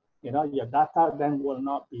forth. You know, your data then will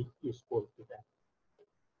not be useful to them.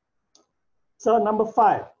 So number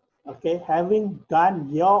 5, okay, having done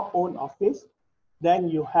your own office, then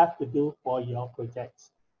you have to do for your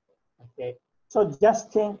projects. Okay, so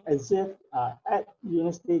just think as if at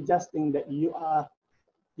university, just think that you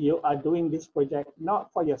are doing this project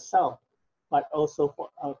not for yourself, but also for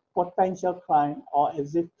a potential client, or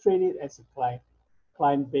as if treat it as a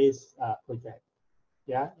client-based project.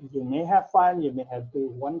 Yeah, you may have fun, you may have do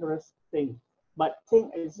wondrous things, but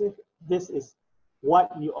think as if this is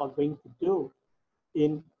what you are going to do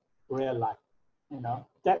in real life. You know,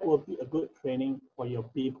 that will be a good training for your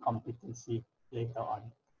BIM competency later on.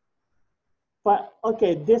 But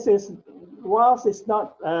okay, this is, whilst it's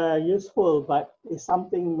not useful, but it's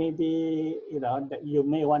something maybe, you know, that you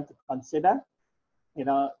may want to consider. You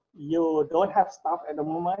know, you don't have staff at the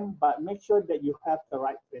moment, but make sure that you have the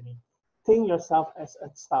right training. Think yourself as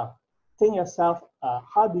a staff. Think yourself,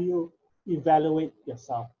 how do you evaluate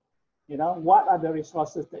yourself? You know, what are the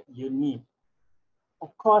resources that you need?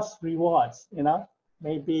 Of course, rewards, you know,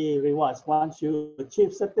 maybe rewards. Once you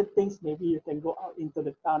achieve certain things, maybe you can go out into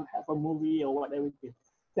the town, have a movie or whatever it is.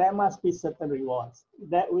 There must be certain rewards.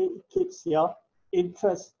 That way it keeps your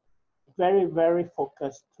interest very, very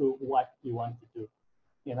focused to what you want to do,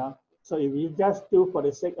 you know. So if you just do for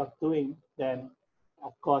the sake of doing, then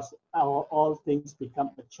of course all things become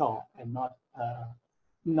a chore and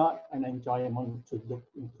not an enjoyment to look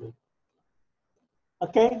into.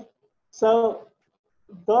 Okay, so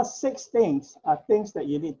those 6 things are things that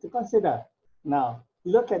you need to consider. Now,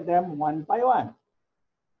 look at them one by one.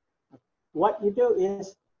 What you do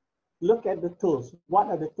is look at the tools. What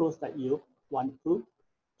are the tools that you want to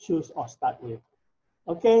choose or start with?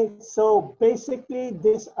 Okay, so basically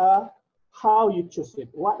these are how you choose it.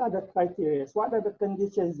 What are the criteria? What are the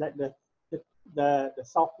conditions that the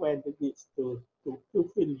software needs to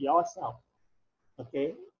fulfill yourself?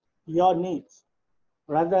 Okay, your needs,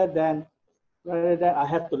 rather than I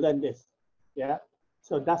have to learn this. Yeah.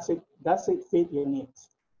 So does it fit your needs?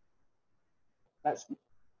 That's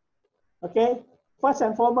okay. First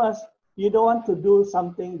and foremost, you don't want to do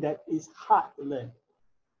something that is hard to learn.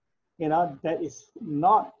 You know, that is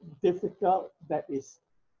not difficult, that is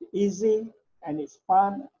easy and it's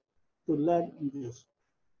fun to learn and use.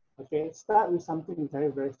 Okay, start with something very,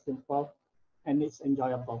 very simple and it's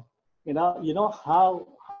enjoyable. You know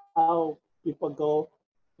how people go.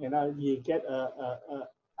 You know, you get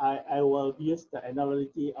I will use the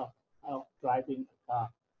analogy of driving a car.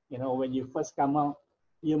 You know, when you first come out,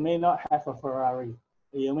 you may not have a Ferrari.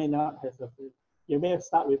 You may not have you may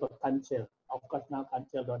start with a Kanchel. Of course, now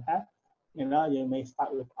Kanchel don't have. You know, you may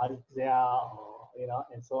start with 𝐻𝐸𝐬, or, you know,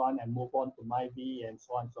 and so on, and move on to MyV and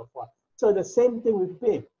so on and so forth. So the same thing with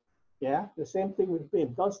BIM. Yeah, the same thing with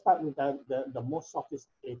BIM. Don't start with the most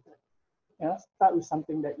sophisticated. You know, start with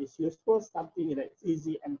something that is useful, something that is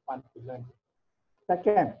easy and fun to learn.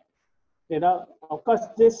 Second, you know, of course,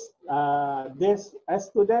 this as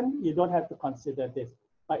student, you don't have to consider this,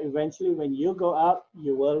 but eventually when you go out,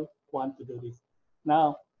 you will want to do this.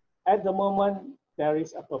 Now, at the moment, there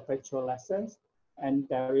is a perpetual lessons, and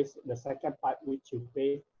there is the second part which you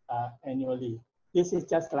pay annually. This is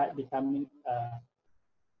just like becoming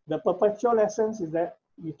the perpetual essence is that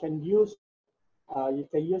you can use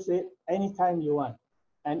it anytime you want,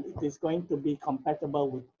 and it is going to be compatible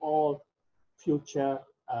with all future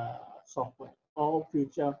software, all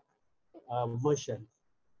future versions.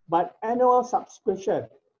 But annual subscription,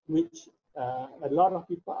 which a lot of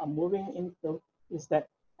people are moving into, is that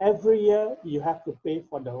every year you have to pay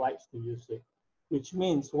for the rights to use it, which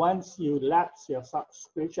means once you lapse your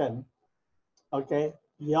subscription, okay,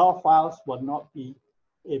 your files will not be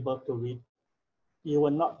able to read. You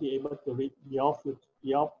will not be able to read your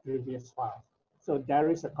previous files. So there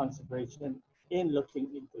is a consideration in looking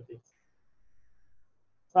into this.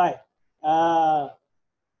 Right.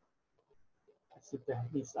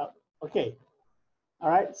 Okay. All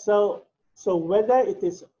right. So whether it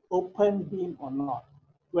is open beam or not,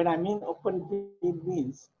 when I mean open beam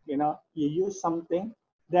means, you use something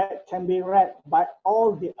that can be read by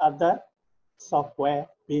all the other software,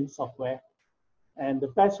 beam software. And the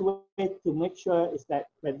best way to make sure is that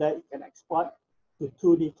whether it can export to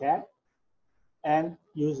 2D CAD and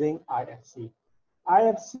using IFC.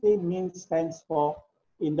 IFC stands for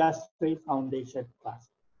Industry Foundation Class.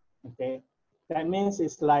 Okay, that means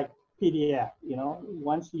it's like PDF.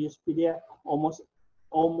 Once you use PDF, almost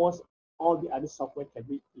all the other software can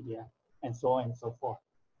read PDF, and so on and so forth.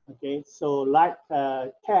 Okay, so like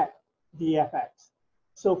CAD, DFX.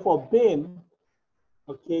 So for BIM,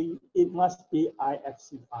 okay, it must be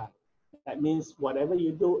IFC file. That means whatever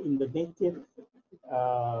you do in the native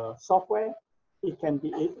software, it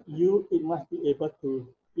must be able to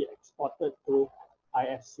be exported to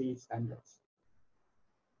IFC standards.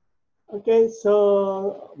 Okay,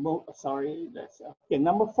 so that's okay.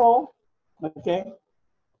 Number 4, okay,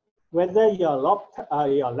 whether your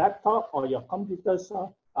laptop or your computer's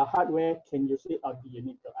hardware can use it, or do you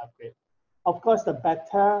need to upgrade? Of course, the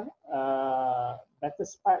better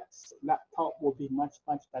specs laptop will be much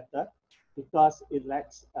better, because it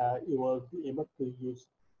will be able to use.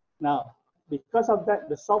 Now, because of that,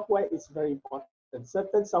 the software is very important.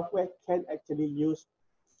 Certain software can actually use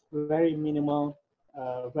very minimal,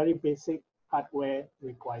 very basic hardware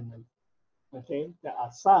requirements. Okay, there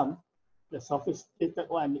are some, the sophisticated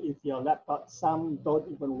one, if your laptop, some don't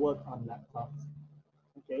even work on laptops.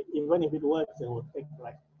 Okay, even if it works, it will take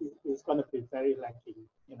it's going to be very lacking.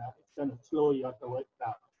 It's going to slow your work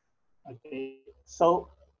down. Okay, so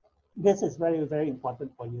this is very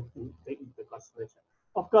important for you to take into consideration.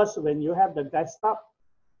 Of course, when you have the desktop,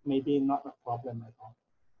 maybe not a problem at all.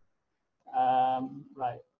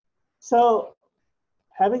 Right. So,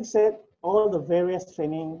 having said all the various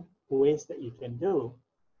training ways that you can do,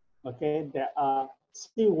 okay,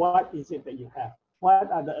 see what is it that you have.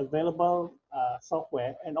 What are the available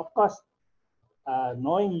software? And of course,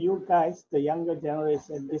 knowing you guys, the younger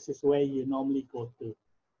generation, this is where you normally go to,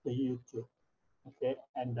 the YouTube. Okay,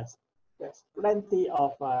 and there's plenty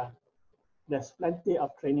of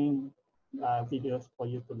training videos for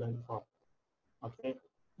you to learn from. Okay,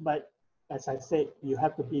 but as I said, you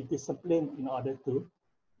have to be disciplined in order to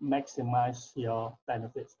maximize your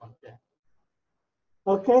benefits from there.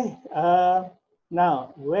 Okay,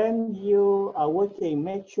 now when you are working,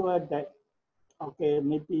 make sure that, okay,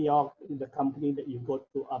 maybe the company that you go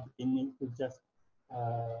to are beginning to just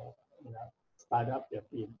start up their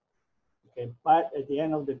team. Okay, but at the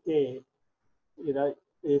end of the day,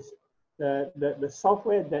 is the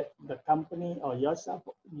software that the company or yourself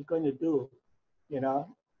you're going to do,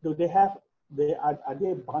 do they have, are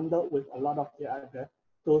they bundled with a lot of the other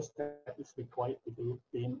tools that is required to do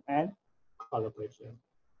team and collaboration?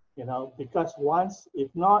 Because once, if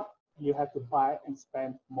not, you have to buy and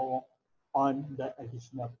spend more on the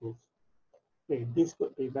additional tools. Okay, this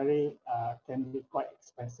could be can be quite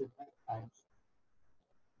expensive at times.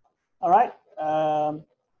 All right.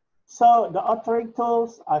 So the authoring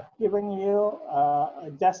tools, I've given you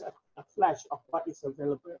just a flash of what is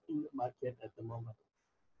available in the market at the moment.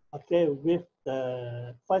 Okay, with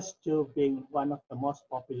the first two being one of the most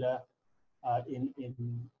popular in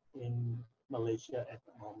Malaysia at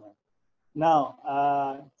the moment.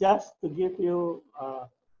 Now, just to give you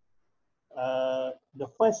the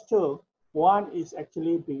first two, one is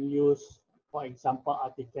actually being used, for example,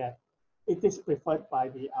 ArchiCAD. It is preferred by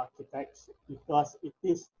the architects because it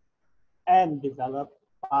is developed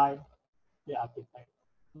by the architect,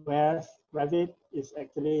 whereas Revit is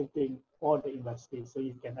actually being for the industry. So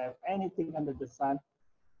you can have anything under the sun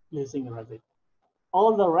using Revit.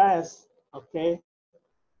 All the rest, okay,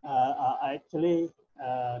 are actually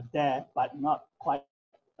there, but not quite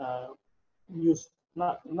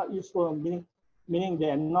not useful, meaning they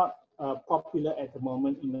are not popular at the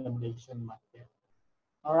moment in the Malaysian market.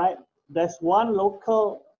 All right. there's one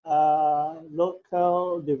local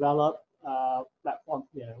developed platform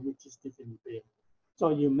here, which is different. So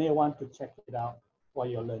you may want to check it out for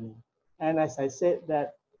your learning. And as I said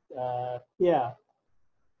that here,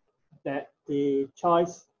 that the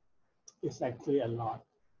choice is actually a lot.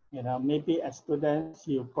 You know, maybe as students,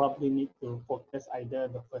 you probably need to focus either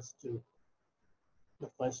the first two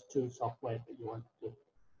software that you want to do.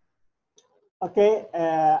 Okay,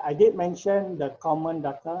 I did mention the common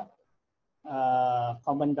data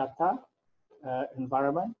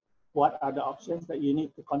environment. What are the options that you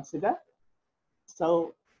need to consider?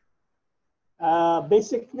 So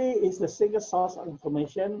basically, it's the single source of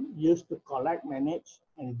information used to collect, manage,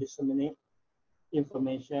 and disseminate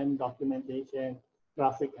information, documentation,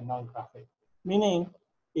 graphic and non-graphic. Meaning,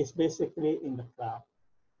 it's basically in the cloud.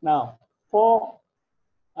 Now, for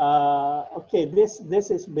okay, this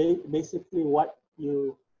is basically what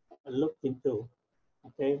you look into.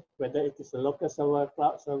 Okay, whether it is a local server,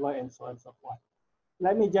 cloud server, and so on and so forth.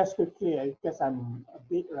 Let me just quickly, because I'm a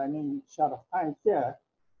bit running short of time here.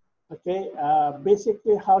 Okay,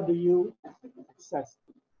 basically, how do you access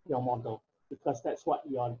your model? Because that's what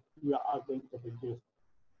you are going to produce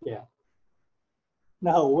here.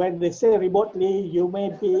 Now, when they say remotely, you may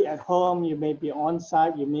be at home, you may be on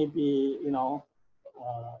site, you may be, you know,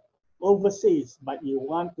 overseas, but you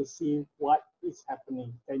want to see what is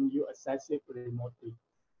happening. Can you access it remotely?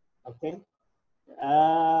 Okay.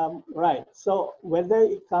 Right. So whether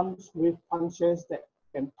it comes with functions that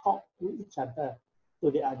can talk to each other, to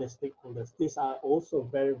the other stakeholders, these are also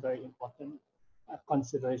very, very important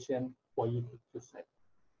consideration for you to set.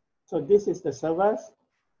 So this is the servers.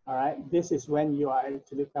 All right. This is when you are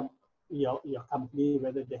actually your company,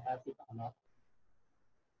 whether they have it or not.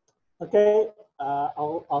 Okay.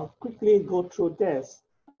 I'll quickly go through this.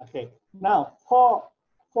 Okay. Now for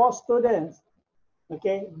students,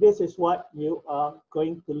 okay, this is what you are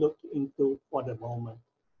going to look into for the moment.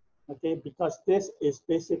 Okay, because this is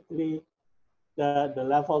basically the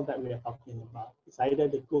level that we are talking about. It's either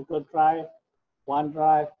the Google Drive,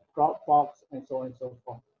 OneDrive, Dropbox, and so on and so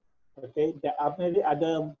forth. Okay, there are many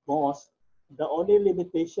other MOS. The only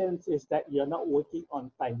limitations is that you're not working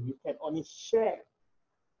on time. You can only share.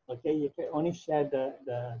 Okay, you can only share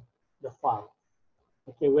the file.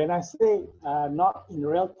 Okay, when I say not in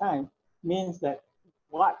real time, means that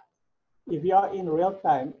what if you are in real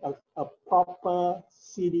time, a proper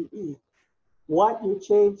CDE, what you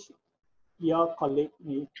change, your colleague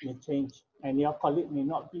may change, and your colleague may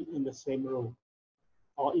not be in the same room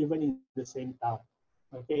or even in the same town.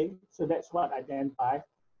 Okay, so that's what I meant by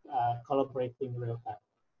collaborating real time.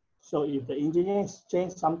 So if the engineers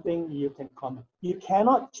change something, you can comment. You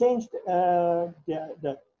cannot change your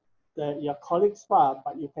colleague's file,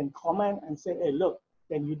 but you can comment and say, hey, look,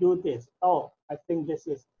 can you do this? Oh, I think this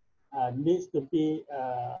is needs to be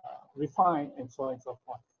refined, and so on and so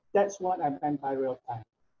forth. That's what I meant by real time.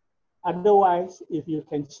 Otherwise, if you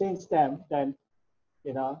can change them, then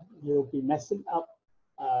you know you'll be messing up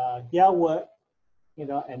their work, you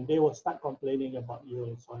know, and they will start complaining about you,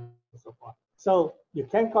 and so on and so forth. So you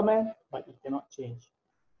can comment, but you cannot change.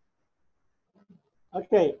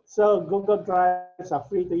 Okay, so Google Drives are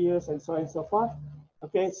free to use, and so on and so forth.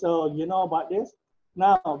 Okay, so you know about this.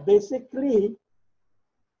 Now, basically,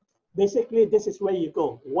 this is where you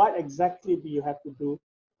go. What exactly do you have to do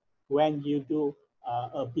when you do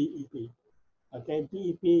a BEP? Okay,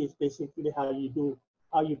 BEP is basically how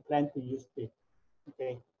you plan to use it.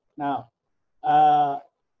 Okay, now,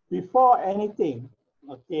 before anything,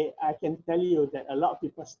 okay, I can tell you that a lot of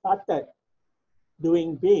people started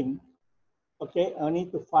doing BIM, okay, only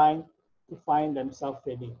to find themselves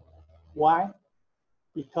failing. Why?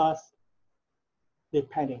 Because they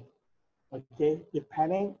panic. Okay, they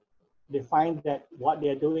panic. They find that what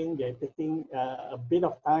they're doing, they're taking a bit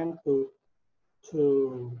of time to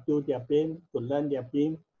do their BIM, to learn their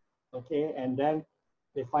BIM, okay, and then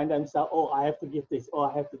they find themselves, oh, I have to give this, oh,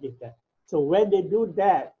 I have to give that. So when they do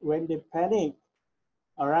that, when they panic,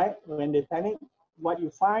 all right, when they panic, what you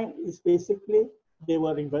find is basically they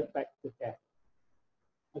will revert back to CAD.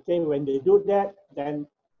 Okay, when they do that, then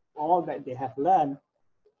all that they have learned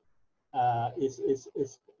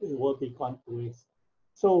will be gone to waste.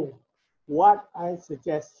 So what I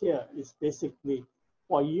suggest here is basically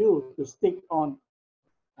for you to stick on,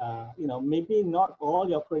 you know, maybe not all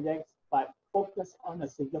your projects, but focus on a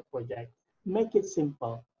single project. Make it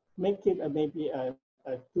simple. Make it maybe a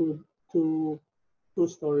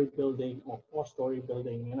two-story building or four-story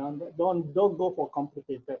building. You know, don't go for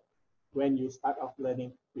complicated when you start off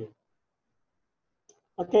learning BIM.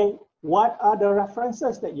 Okay, what are the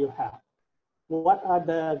references that you have? What are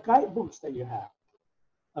the guidebooks that you have?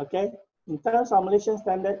 Okay, in terms of Malaysian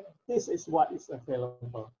standard, this is what is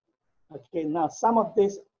available. Okay, now some of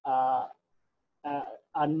these are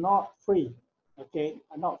not free. Okay,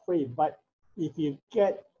 are not free, but if you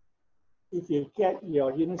get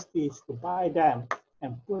your universities to buy them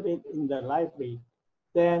and put it in the library,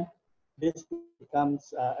 then this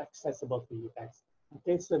becomes accessible to you guys.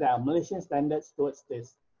 Okay, so there are Malaysian standards towards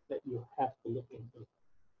this that you have to look into.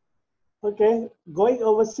 Okay, going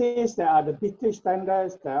overseas, there are the British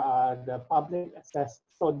standards, there are the public access.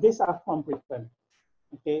 So these are from Britain.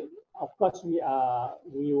 Okay, of course we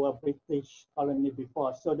were British colony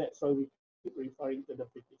before, so that's why we keep referring to the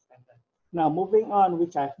British standard. Now moving on,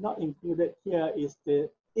 which I've not included here, is the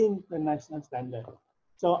international standard.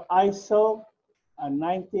 So ISO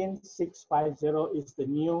 19650 is the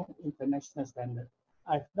new international standard.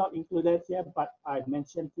 I've not included here, but I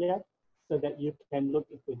mentioned here so that you can look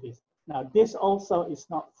into this. Now this also is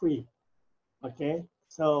not free. Okay,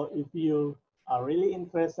 so if you are really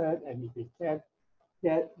interested and if you can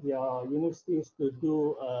get your universities to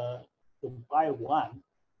do to buy one,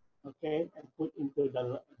 okay, and put into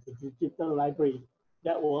the digital library,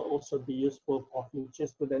 that will also be useful for future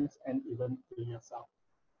students and even to yourself.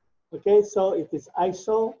 Okay, so it is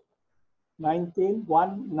ISO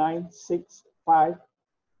 19650.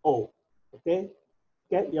 Okay,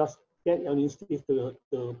 get your universities to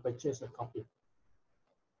purchase a copy.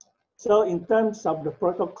 So in terms of the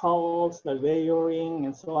protocols, the layering,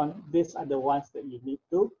 and so on, these are the ones that you need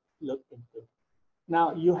to look into.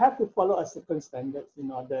 Now, you have to follow a certain standards in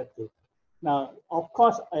order to. Now, of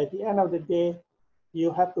course, at the end of the day,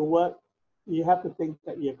 you have to work, you have to think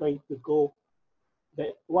that you're going to go,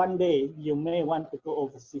 that one day you may want to go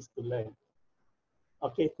overseas to learn.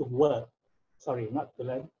 Okay, to work. Sorry, not to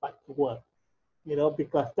learn, but to work. You know,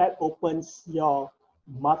 because that opens your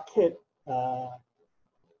marketplace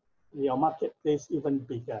even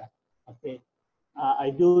bigger. Okay, I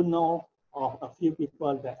do know of a few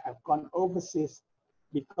people that have gone overseas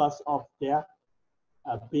because of their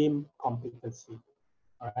BIM competency.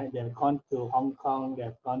 All right, they've gone to Hong Kong,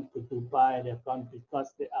 they've gone to Dubai, they've gone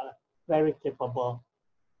because they are very capable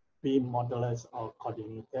BIM modelers or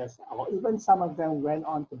coordinators, or even some of them went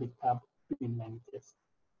on to become BIM managers.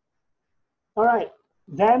 All right,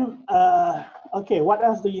 then, okay, what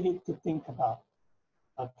else do you need to think about?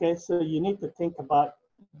 Okay, so you need to think about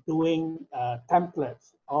doing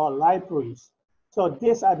templates or libraries. So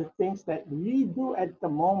these are the things that we do at the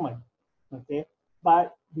moment, okay,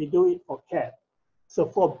 but we do it for CAD. So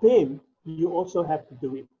for BIM, you also have to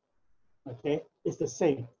do it, okay? It's the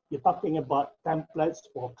same. You're talking about templates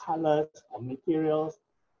for colors, for materials,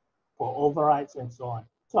 for overrides, and so on.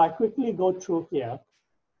 So I quickly go through here,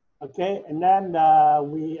 okay? And then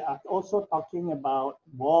we are also talking about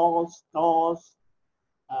walls, doors,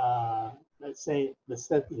 let's say the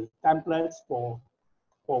templates for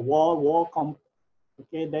wall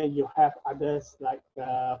okay, then you have others like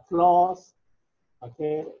floors,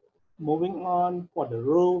 okay. Moving on for the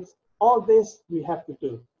roofs, all this we have to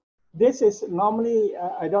do. This is normally,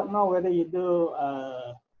 I don't know whether you do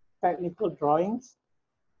technical drawings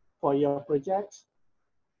for your projects,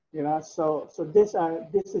 you know, so this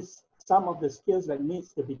is some of the skills that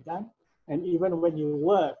needs to be done. And even when you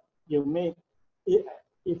work, you may,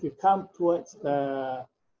 if you come towards to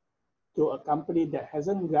a company that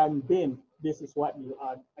hasn't done BIM, this is what you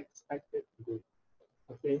are expected to do,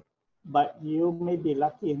 okay? But you may be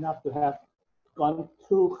lucky enough to have gone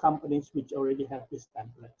through companies which already have these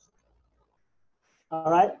templates. All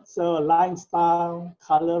right, so line style,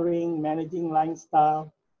 coloring, managing line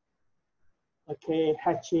style, okay,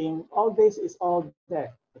 hatching, all this is all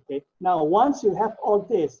there, okay? Now, once you have all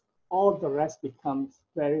this, all the rest becomes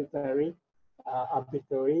very, very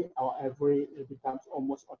arbitrary, or it becomes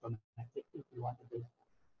almost automatic if you want to do it.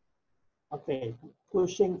 Okay,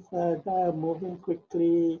 pushing further, moving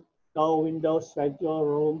quickly, door, window, schedule,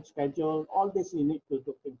 room, schedule, all this you need to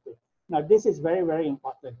look into. Now, this is very, very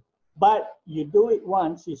important. But you do it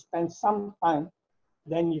once, you spend some time,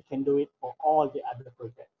 then you can do it for all the other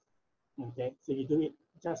projects. Okay, so you do it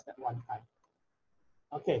just at one time.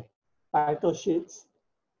 Okay, title sheets,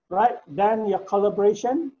 right? Then your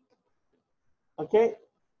collaboration. Okay,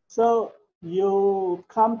 so you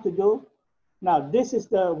come to do, now this is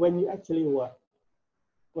when you actually work.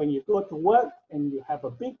 When you go to work and you have a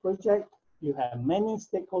big project, you have many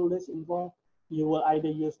stakeholders involved, you will either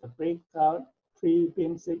use the breakout,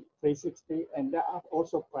 BIM 360, and that are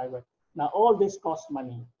also private. Now all this costs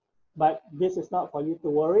money, but this is not for you to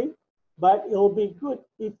worry, but it will be good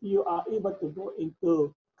if you are able to go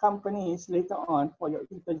into companies later on for your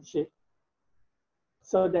internship,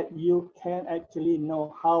 so that you can actually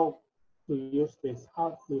know how to use this,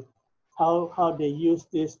 how they use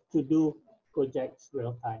this to do projects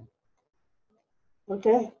real time.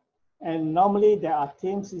 Okay, and normally there are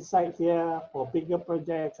teams inside here for bigger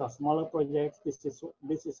projects or smaller projects. This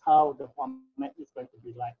is how the format is going to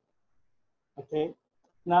be like. Okay,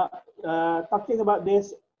 now talking about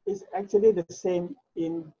this is actually the same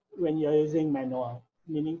in when you're using manual,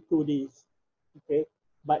 meaning 2Ds. Okay,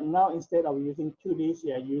 but now instead of using 2Ds,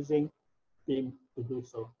 you are using BIM to do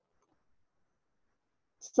so.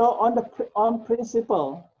 So on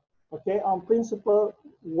principle, okay, on principle,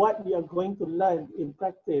 what you are going to learn in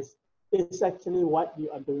practice is actually what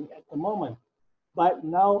you are doing at the moment. But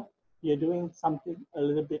now you're doing something a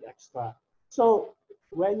little bit extra. So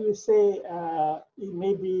when you say it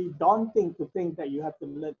may be daunting to think that you have to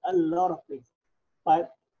learn a lot of things,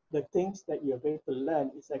 but the things that you're going to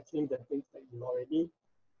learn is actually the things that you're already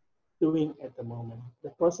doing at the moment. The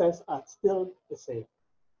process are still the same.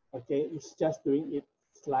 Okay, it's just doing it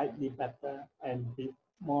slightly better and with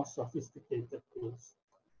more sophisticated tools.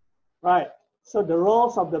 Right, so the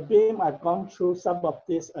roles of the BIM, I've gone through some of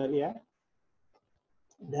this earlier.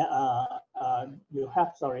 There are,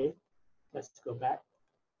 let's go back.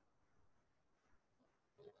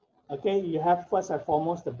 Okay, you have first and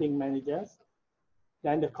foremost the BIM managers,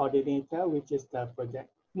 then the coordinator, which is the project.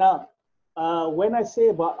 Now, when I say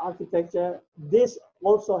about architecture, this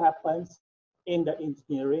also happens in the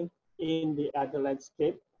engineering, in the other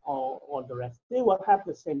landscape, or the rest. They will have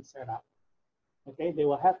the same setup. Okay, they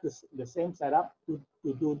will have the same setup to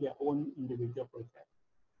do their own individual project.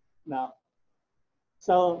 Now,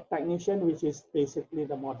 so technician, which is basically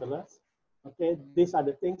the modelers. Okay, these are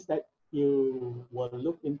the things that you will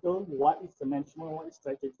look into. What is the management, what is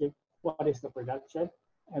strategic, what is the production,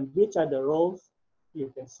 and which are the roles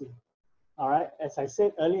you can see. All right, as I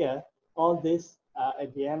said earlier, all this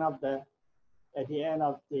at the end of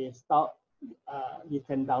the start, you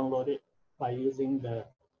can download it by using the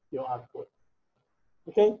QR code.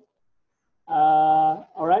 Okay. All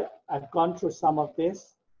right, I've gone through some of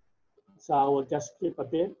this, so I will just skip a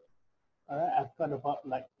bit. All right, I've got about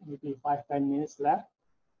like maybe 5-10 minutes left.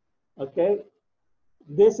 Okay,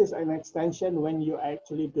 this is an extension when you're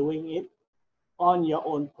actually doing it on your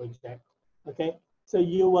own project. Okay, so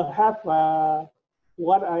you will have I'm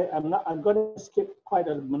going to skip quite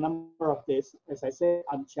a number of this. As I said,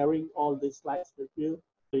 I'm sharing all these slides with you,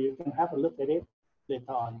 so you can have a look at it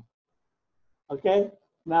later on. Okay,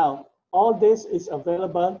 now all this is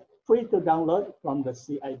available free to download from the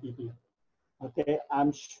CIDB. Okay,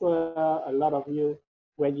 I'm sure a lot of you,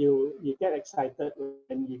 when you get excited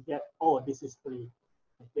when you get, oh, this is free.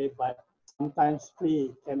 Okay, but sometimes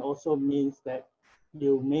free can also means that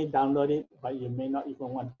you may download it, but you may not even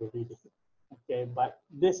want to read it. Okay, but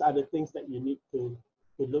these are the things that you need to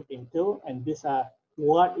look into, and these are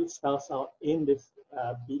what it spells out in this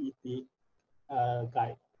BEP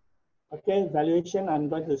guide. Okay, valuation, I'm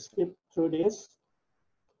going to skip through this.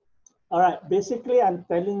 All right, basically I'm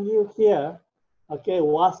telling you here, okay,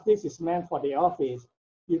 whilst this is meant for the office,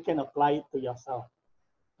 you can apply it to yourself.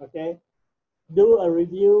 Okay, do a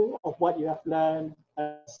review of what you have learned,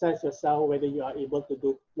 assess yourself whether you are able to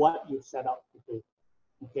do what you set out to do.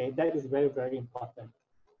 Okay, that is very, very important.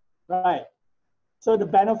 Right, so the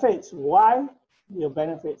benefits, why your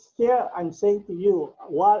benefits? Here I'm saying to you,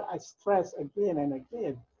 while I stress again and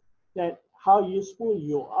again that how useful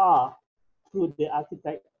you are to the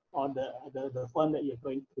architect or the firm that you're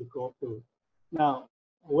going to go to. Now,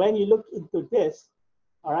 when you look into this,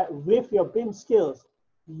 all right, with your BIM skills,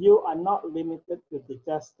 you are not limited to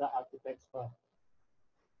just the architect's firm.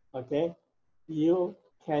 Okay, you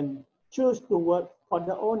can choose to work for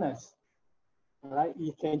the owners. All right,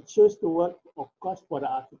 you can choose to work, of course, for the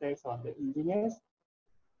architects or the engineers.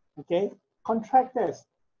 Okay, contractors.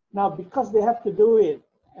 Now, because they have to do it,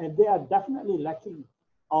 and they are definitely lacking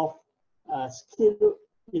of skilled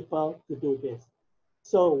people to do this.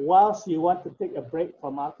 So whilst you want to take a break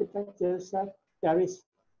from architecture, there is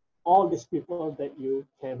all these people that you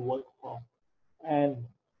can work for. And,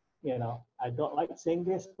 you know, I don't like saying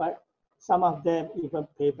this, but some of them even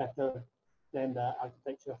pay better than the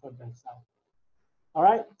architecture for themselves. All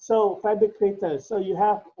right, so fabricators. So you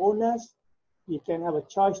have owners, you can have a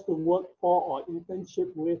choice to work for or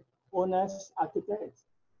internship with owners, architects.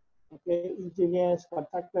 Okay, engineers,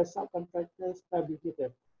 contractors, subcontractors,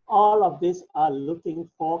 fabricators. All of these are looking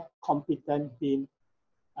for competent BIM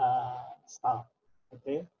staff.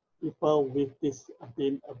 Okay, people with this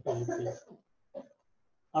BIM abilities.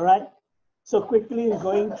 All right, so quickly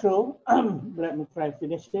going through, let me try and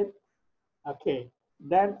finish it. Okay,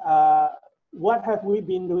 then what have we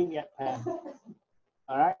been doing at PAM?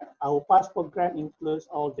 All right, our past program includes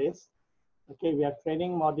all this. Okay, we have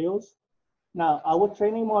training modules. Now, our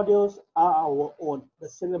training modules are our own. The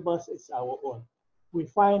syllabus is our own. We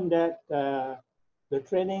find that the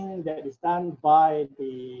training that is done by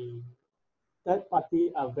the third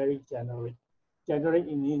party are very generic. Generic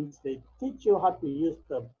means they teach you how to use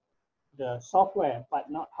the software, but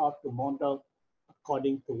not how to model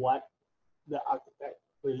according to what the architect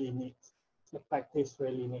really needs, the practice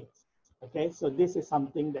really needs. Okay, so this is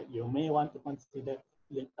something that you may want to consider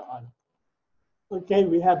later on. Okay,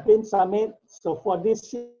 we have BIM Summit. So for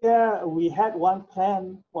this year, we had one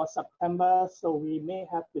plan for September, so we may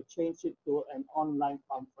have to change it to an online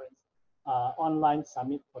conference, online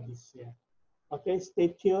summit for this year. Okay,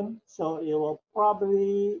 stay tuned. So it will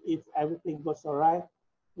probably, if everything goes all right,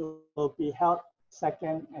 it will be held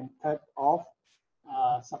 2nd and 3rd of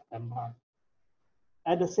September.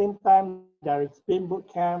 At the same time, there is BIM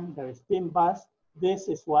Bootcamp, there is BIM Bus. This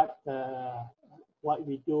is what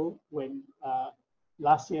we do when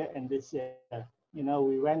last year and this year. You know,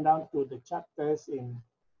 we went down to the chapters in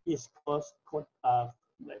East Coast.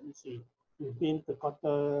 Let me see. We've been to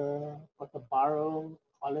Kota Baru,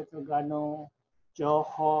 Kuala Terengganu,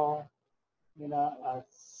 Johor, you know,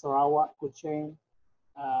 Sarawak, Kuching,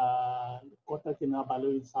 Kota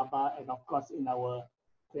Kinabalu in Sabah, and of course in our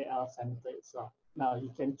KL center itself. Now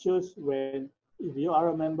you can choose when, if you are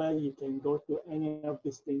a member, you can go to any of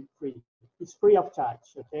these things free. It's free of charge,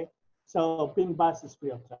 okay? So BIM Bus is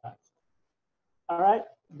free of charge. All right,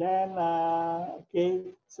 then,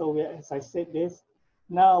 okay, so as I said this,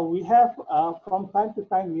 now we have, from time to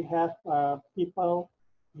time, we have people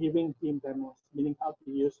giving BIM demos, meaning how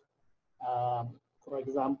to use, for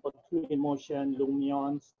example, Twinmotion,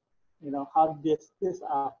 Lumions, you know, how this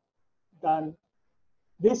are done.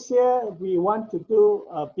 This year, we want to do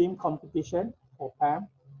a BIM competition for PAM.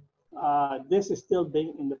 This is still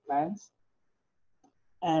being in the plans.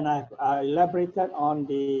 And I've elaborated on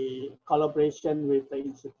the collaboration with the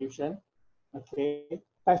institution. Okay,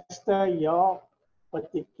 pester your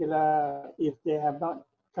particular, if they have not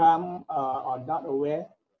come or not aware,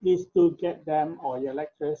 please do get them or your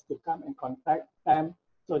lecturers to come and contact them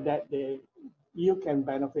so that you can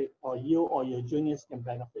benefit, or you or your juniors can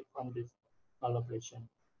benefit from this collaboration.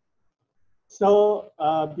 So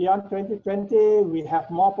beyond 2020, we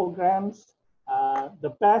have more programs.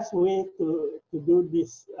 The best way to do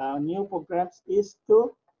these new programs is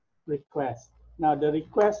to request. Now the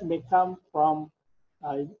request may come from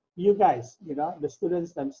you guys, you know, the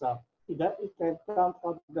students themselves. It can come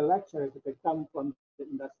from the lecturers, it can come from the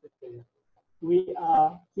industry player. We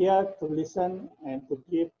are here to listen and to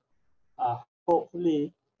give,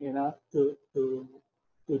 hopefully, you know, to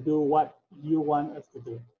do what you want us to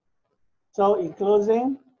do. So in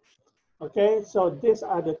closing, okay, so these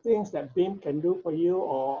are the things that BIM can do for you,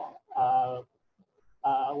 or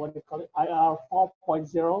what do you call it, IR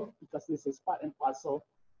 4.0, because this is part and parcel,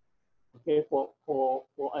 okay, for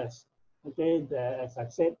us. Okay, as I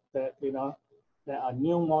said, that, you know, there are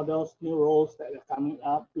new models, new roles that are coming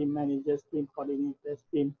up, BIM managers, BIM coordinators,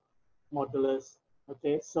 BIM modelers.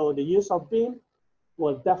 Okay, so the use of BIM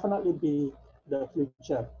will definitely be the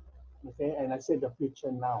future. Okay, and I say the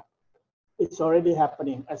future now. It's already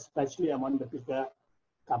happening, especially among the bigger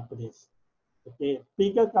companies. Okay,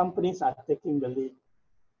 bigger companies are taking the lead.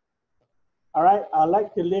 All right, I'd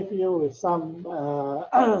like to leave you with some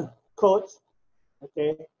quotes.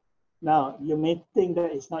 Okay, now you may think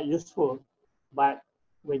that it's not useful, but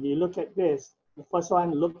when you look at this, the first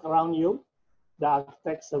one, look around you, the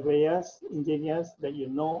architects, surveyors, engineers that you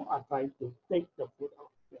know are trying to take the food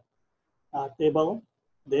off the table.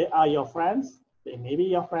 They are your friends. They may be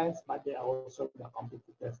your friends, but they are also your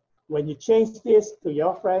competitors. When you change this to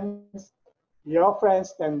your friends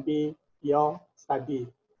can be your study,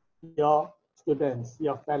 your students,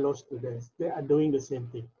 your fellow students. They are doing the same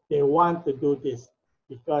thing. They want to do this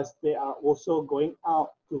because they are also going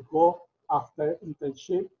out to go after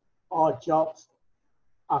internship or jobs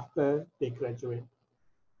after they graduate.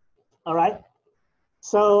 All right.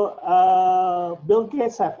 So Bill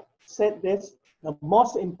Gates have said this: the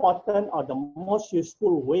most important or the most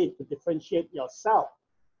useful way to differentiate yourself,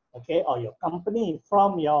 okay, or your company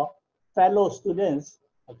from your fellow students,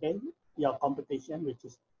 okay, your competition, which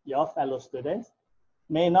is your fellow students,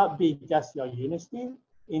 may not be just your university,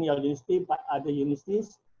 in your university, but other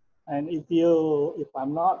universities. And if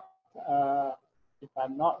I'm not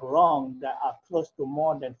wrong, there are close to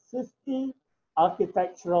more than 50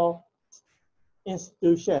 architectural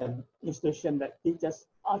institution that teaches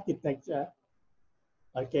architecture,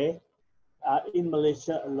 okay, in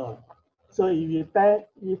Malaysia alone. So if you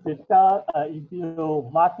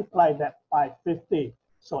multiply that by 50,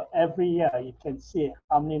 so every year you can see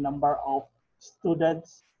how many number of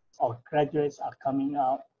students or graduates are coming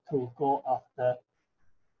out to go after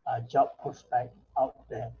job prospect out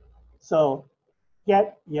there. So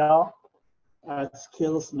get your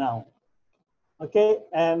skills now. Okay,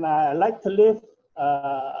 and I like to live,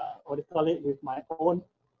 what do you call it, with my own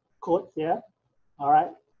quote here. All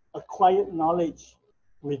right, acquired knowledge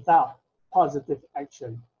without positive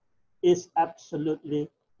action is absolutely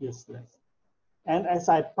useless. And as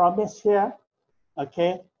I promised here,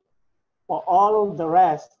 okay, for all the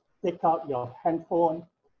rest, take out your handphone,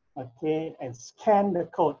 okay, and scan the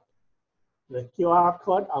code. The QR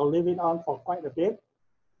code, I'll leave it on for quite a bit,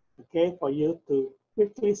 okay, for you to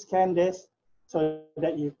quickly scan this so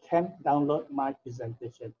that you can download my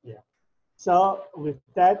presentation here. So with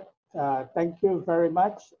that, thank you very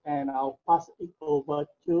much, and I'll pass it over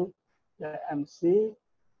to the MC,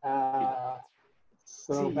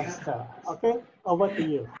 Sylvester. Okay, over to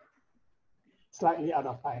you. Slightly out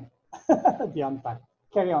of time, beyond time.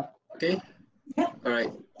 Carry on. Okay. All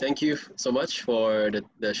right. Thank you so much for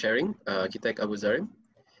the sharing, 𝐀𝐫 𝐀𝐫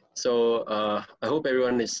So I hope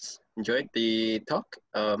everyone has enjoyed the talk.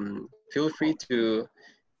 Feel free to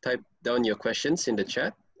type down your questions in the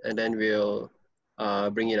chat, and then we'll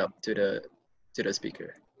bring it up to the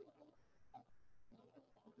speaker.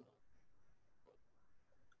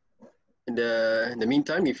 In the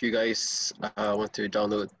meantime, if you guys want to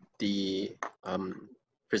download the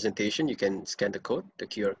presentation, you can scan the code, the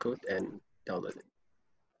QR code, and download it.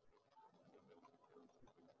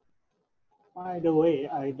 By the way,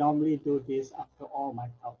 I normally do this after all my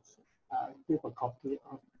talks. Give a copy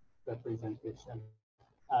of the presentation.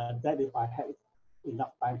 That if I had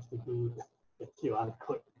enough time to do the QR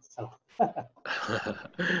code. So,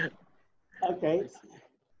 okay.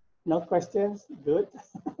 No questions? Good.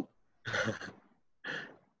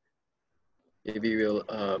 Maybe we'll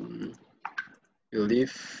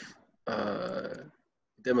leave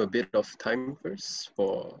them a bit of time first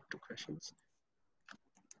for the questions.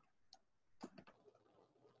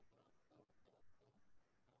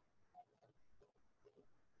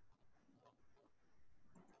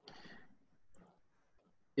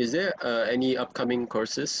 Is there any upcoming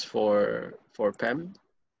courses for PAM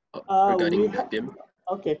regarding BIM?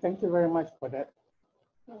 Okay, thank you very much for that.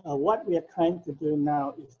 What we are trying to do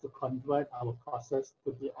now is to convert our courses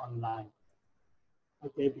to be online.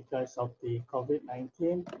 Okay, because of the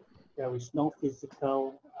COVID-19, there is no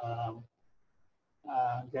physical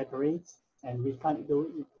gatherings, and we can't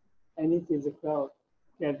do any physical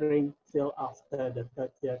gathering till after the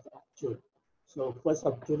 30th of June. So 1st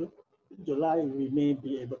of July, we may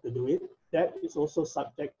be able to do it. That is also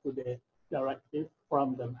subject to the directive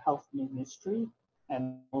from the Health Ministry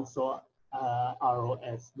and also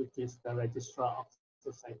ROS, which is the Registrar of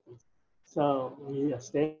Societies. So we are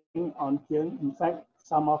staying on tune. In fact,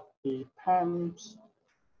 some of the PAM's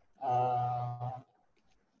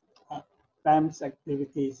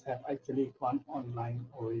activities have actually gone online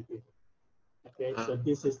already. Okay, so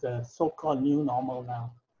this is the so-called new normal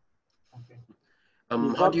now. Okay.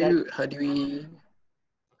 How do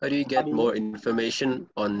you get more information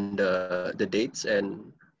on the dates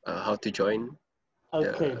and how to join?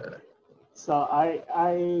 Okay, so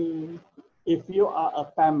if you are a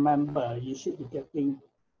PAM member, you should be getting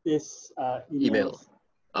this email.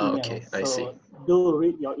 Okay, I see. So do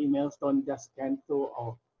read your emails. Don't just scan through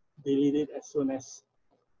or delete it as soon as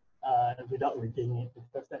without reading it,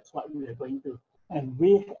 because that's what we are going to. And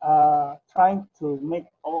we are trying to make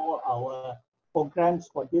all our programs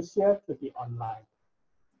for this year to be online.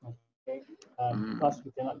 Okay, because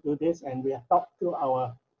we cannot do this, and we have talked to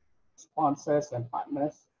our sponsors and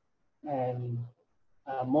partners, and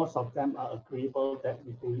most of them are agreeable that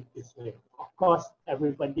we do it this way. Of course,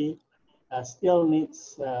 everybody still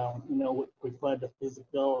needs, would prefer the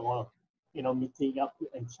physical or, meeting up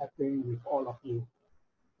and chatting with all of you.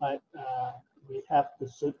 But we have to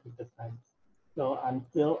suit with the times. So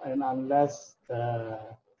until and unless the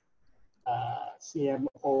CMO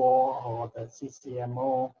or the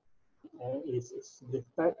CCMO is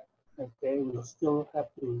lifted, okay, we'll still have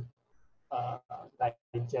to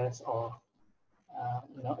digest or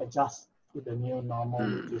adjust to the new normal,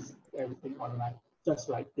 which is everything online, just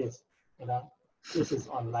like this. This is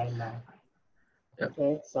online now. Yep.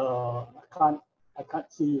 Okay, so I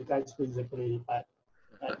can't see you guys physically, but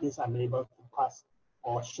at least I'm able to pass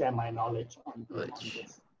or share my knowledge on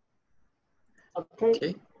this. Okay.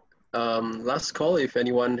 Okay. Last call if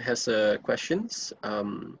anyone has questions.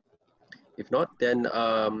 If not, then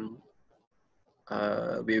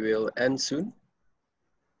we will end soon.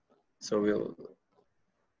 So we'll.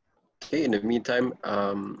 Okay. In the meantime,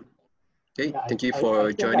 okay. Thank you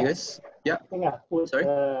for joining us. Yeah. I think I put Sorry.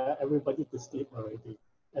 everybody to sleep already,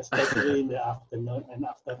 especially in the afternoon and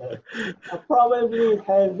after a probably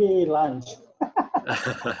heavy lunch.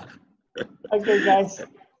 Okay, guys.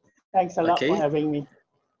 Thanks a lot for Okay. having me.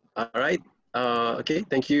 All right. Okay.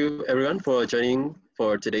 Thank you, everyone, for joining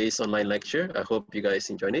for today's online lecture. I hope you guys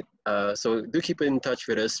enjoyed it. So do keep in touch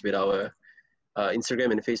with us with our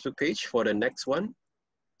Instagram and Facebook page for the next one.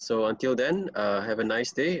 So until then, have a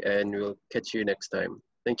nice day, and we'll catch you next time.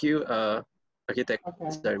 Thank you, Architect Okay,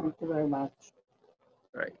 Sarim. thank you very much.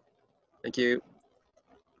 All right. Thank you.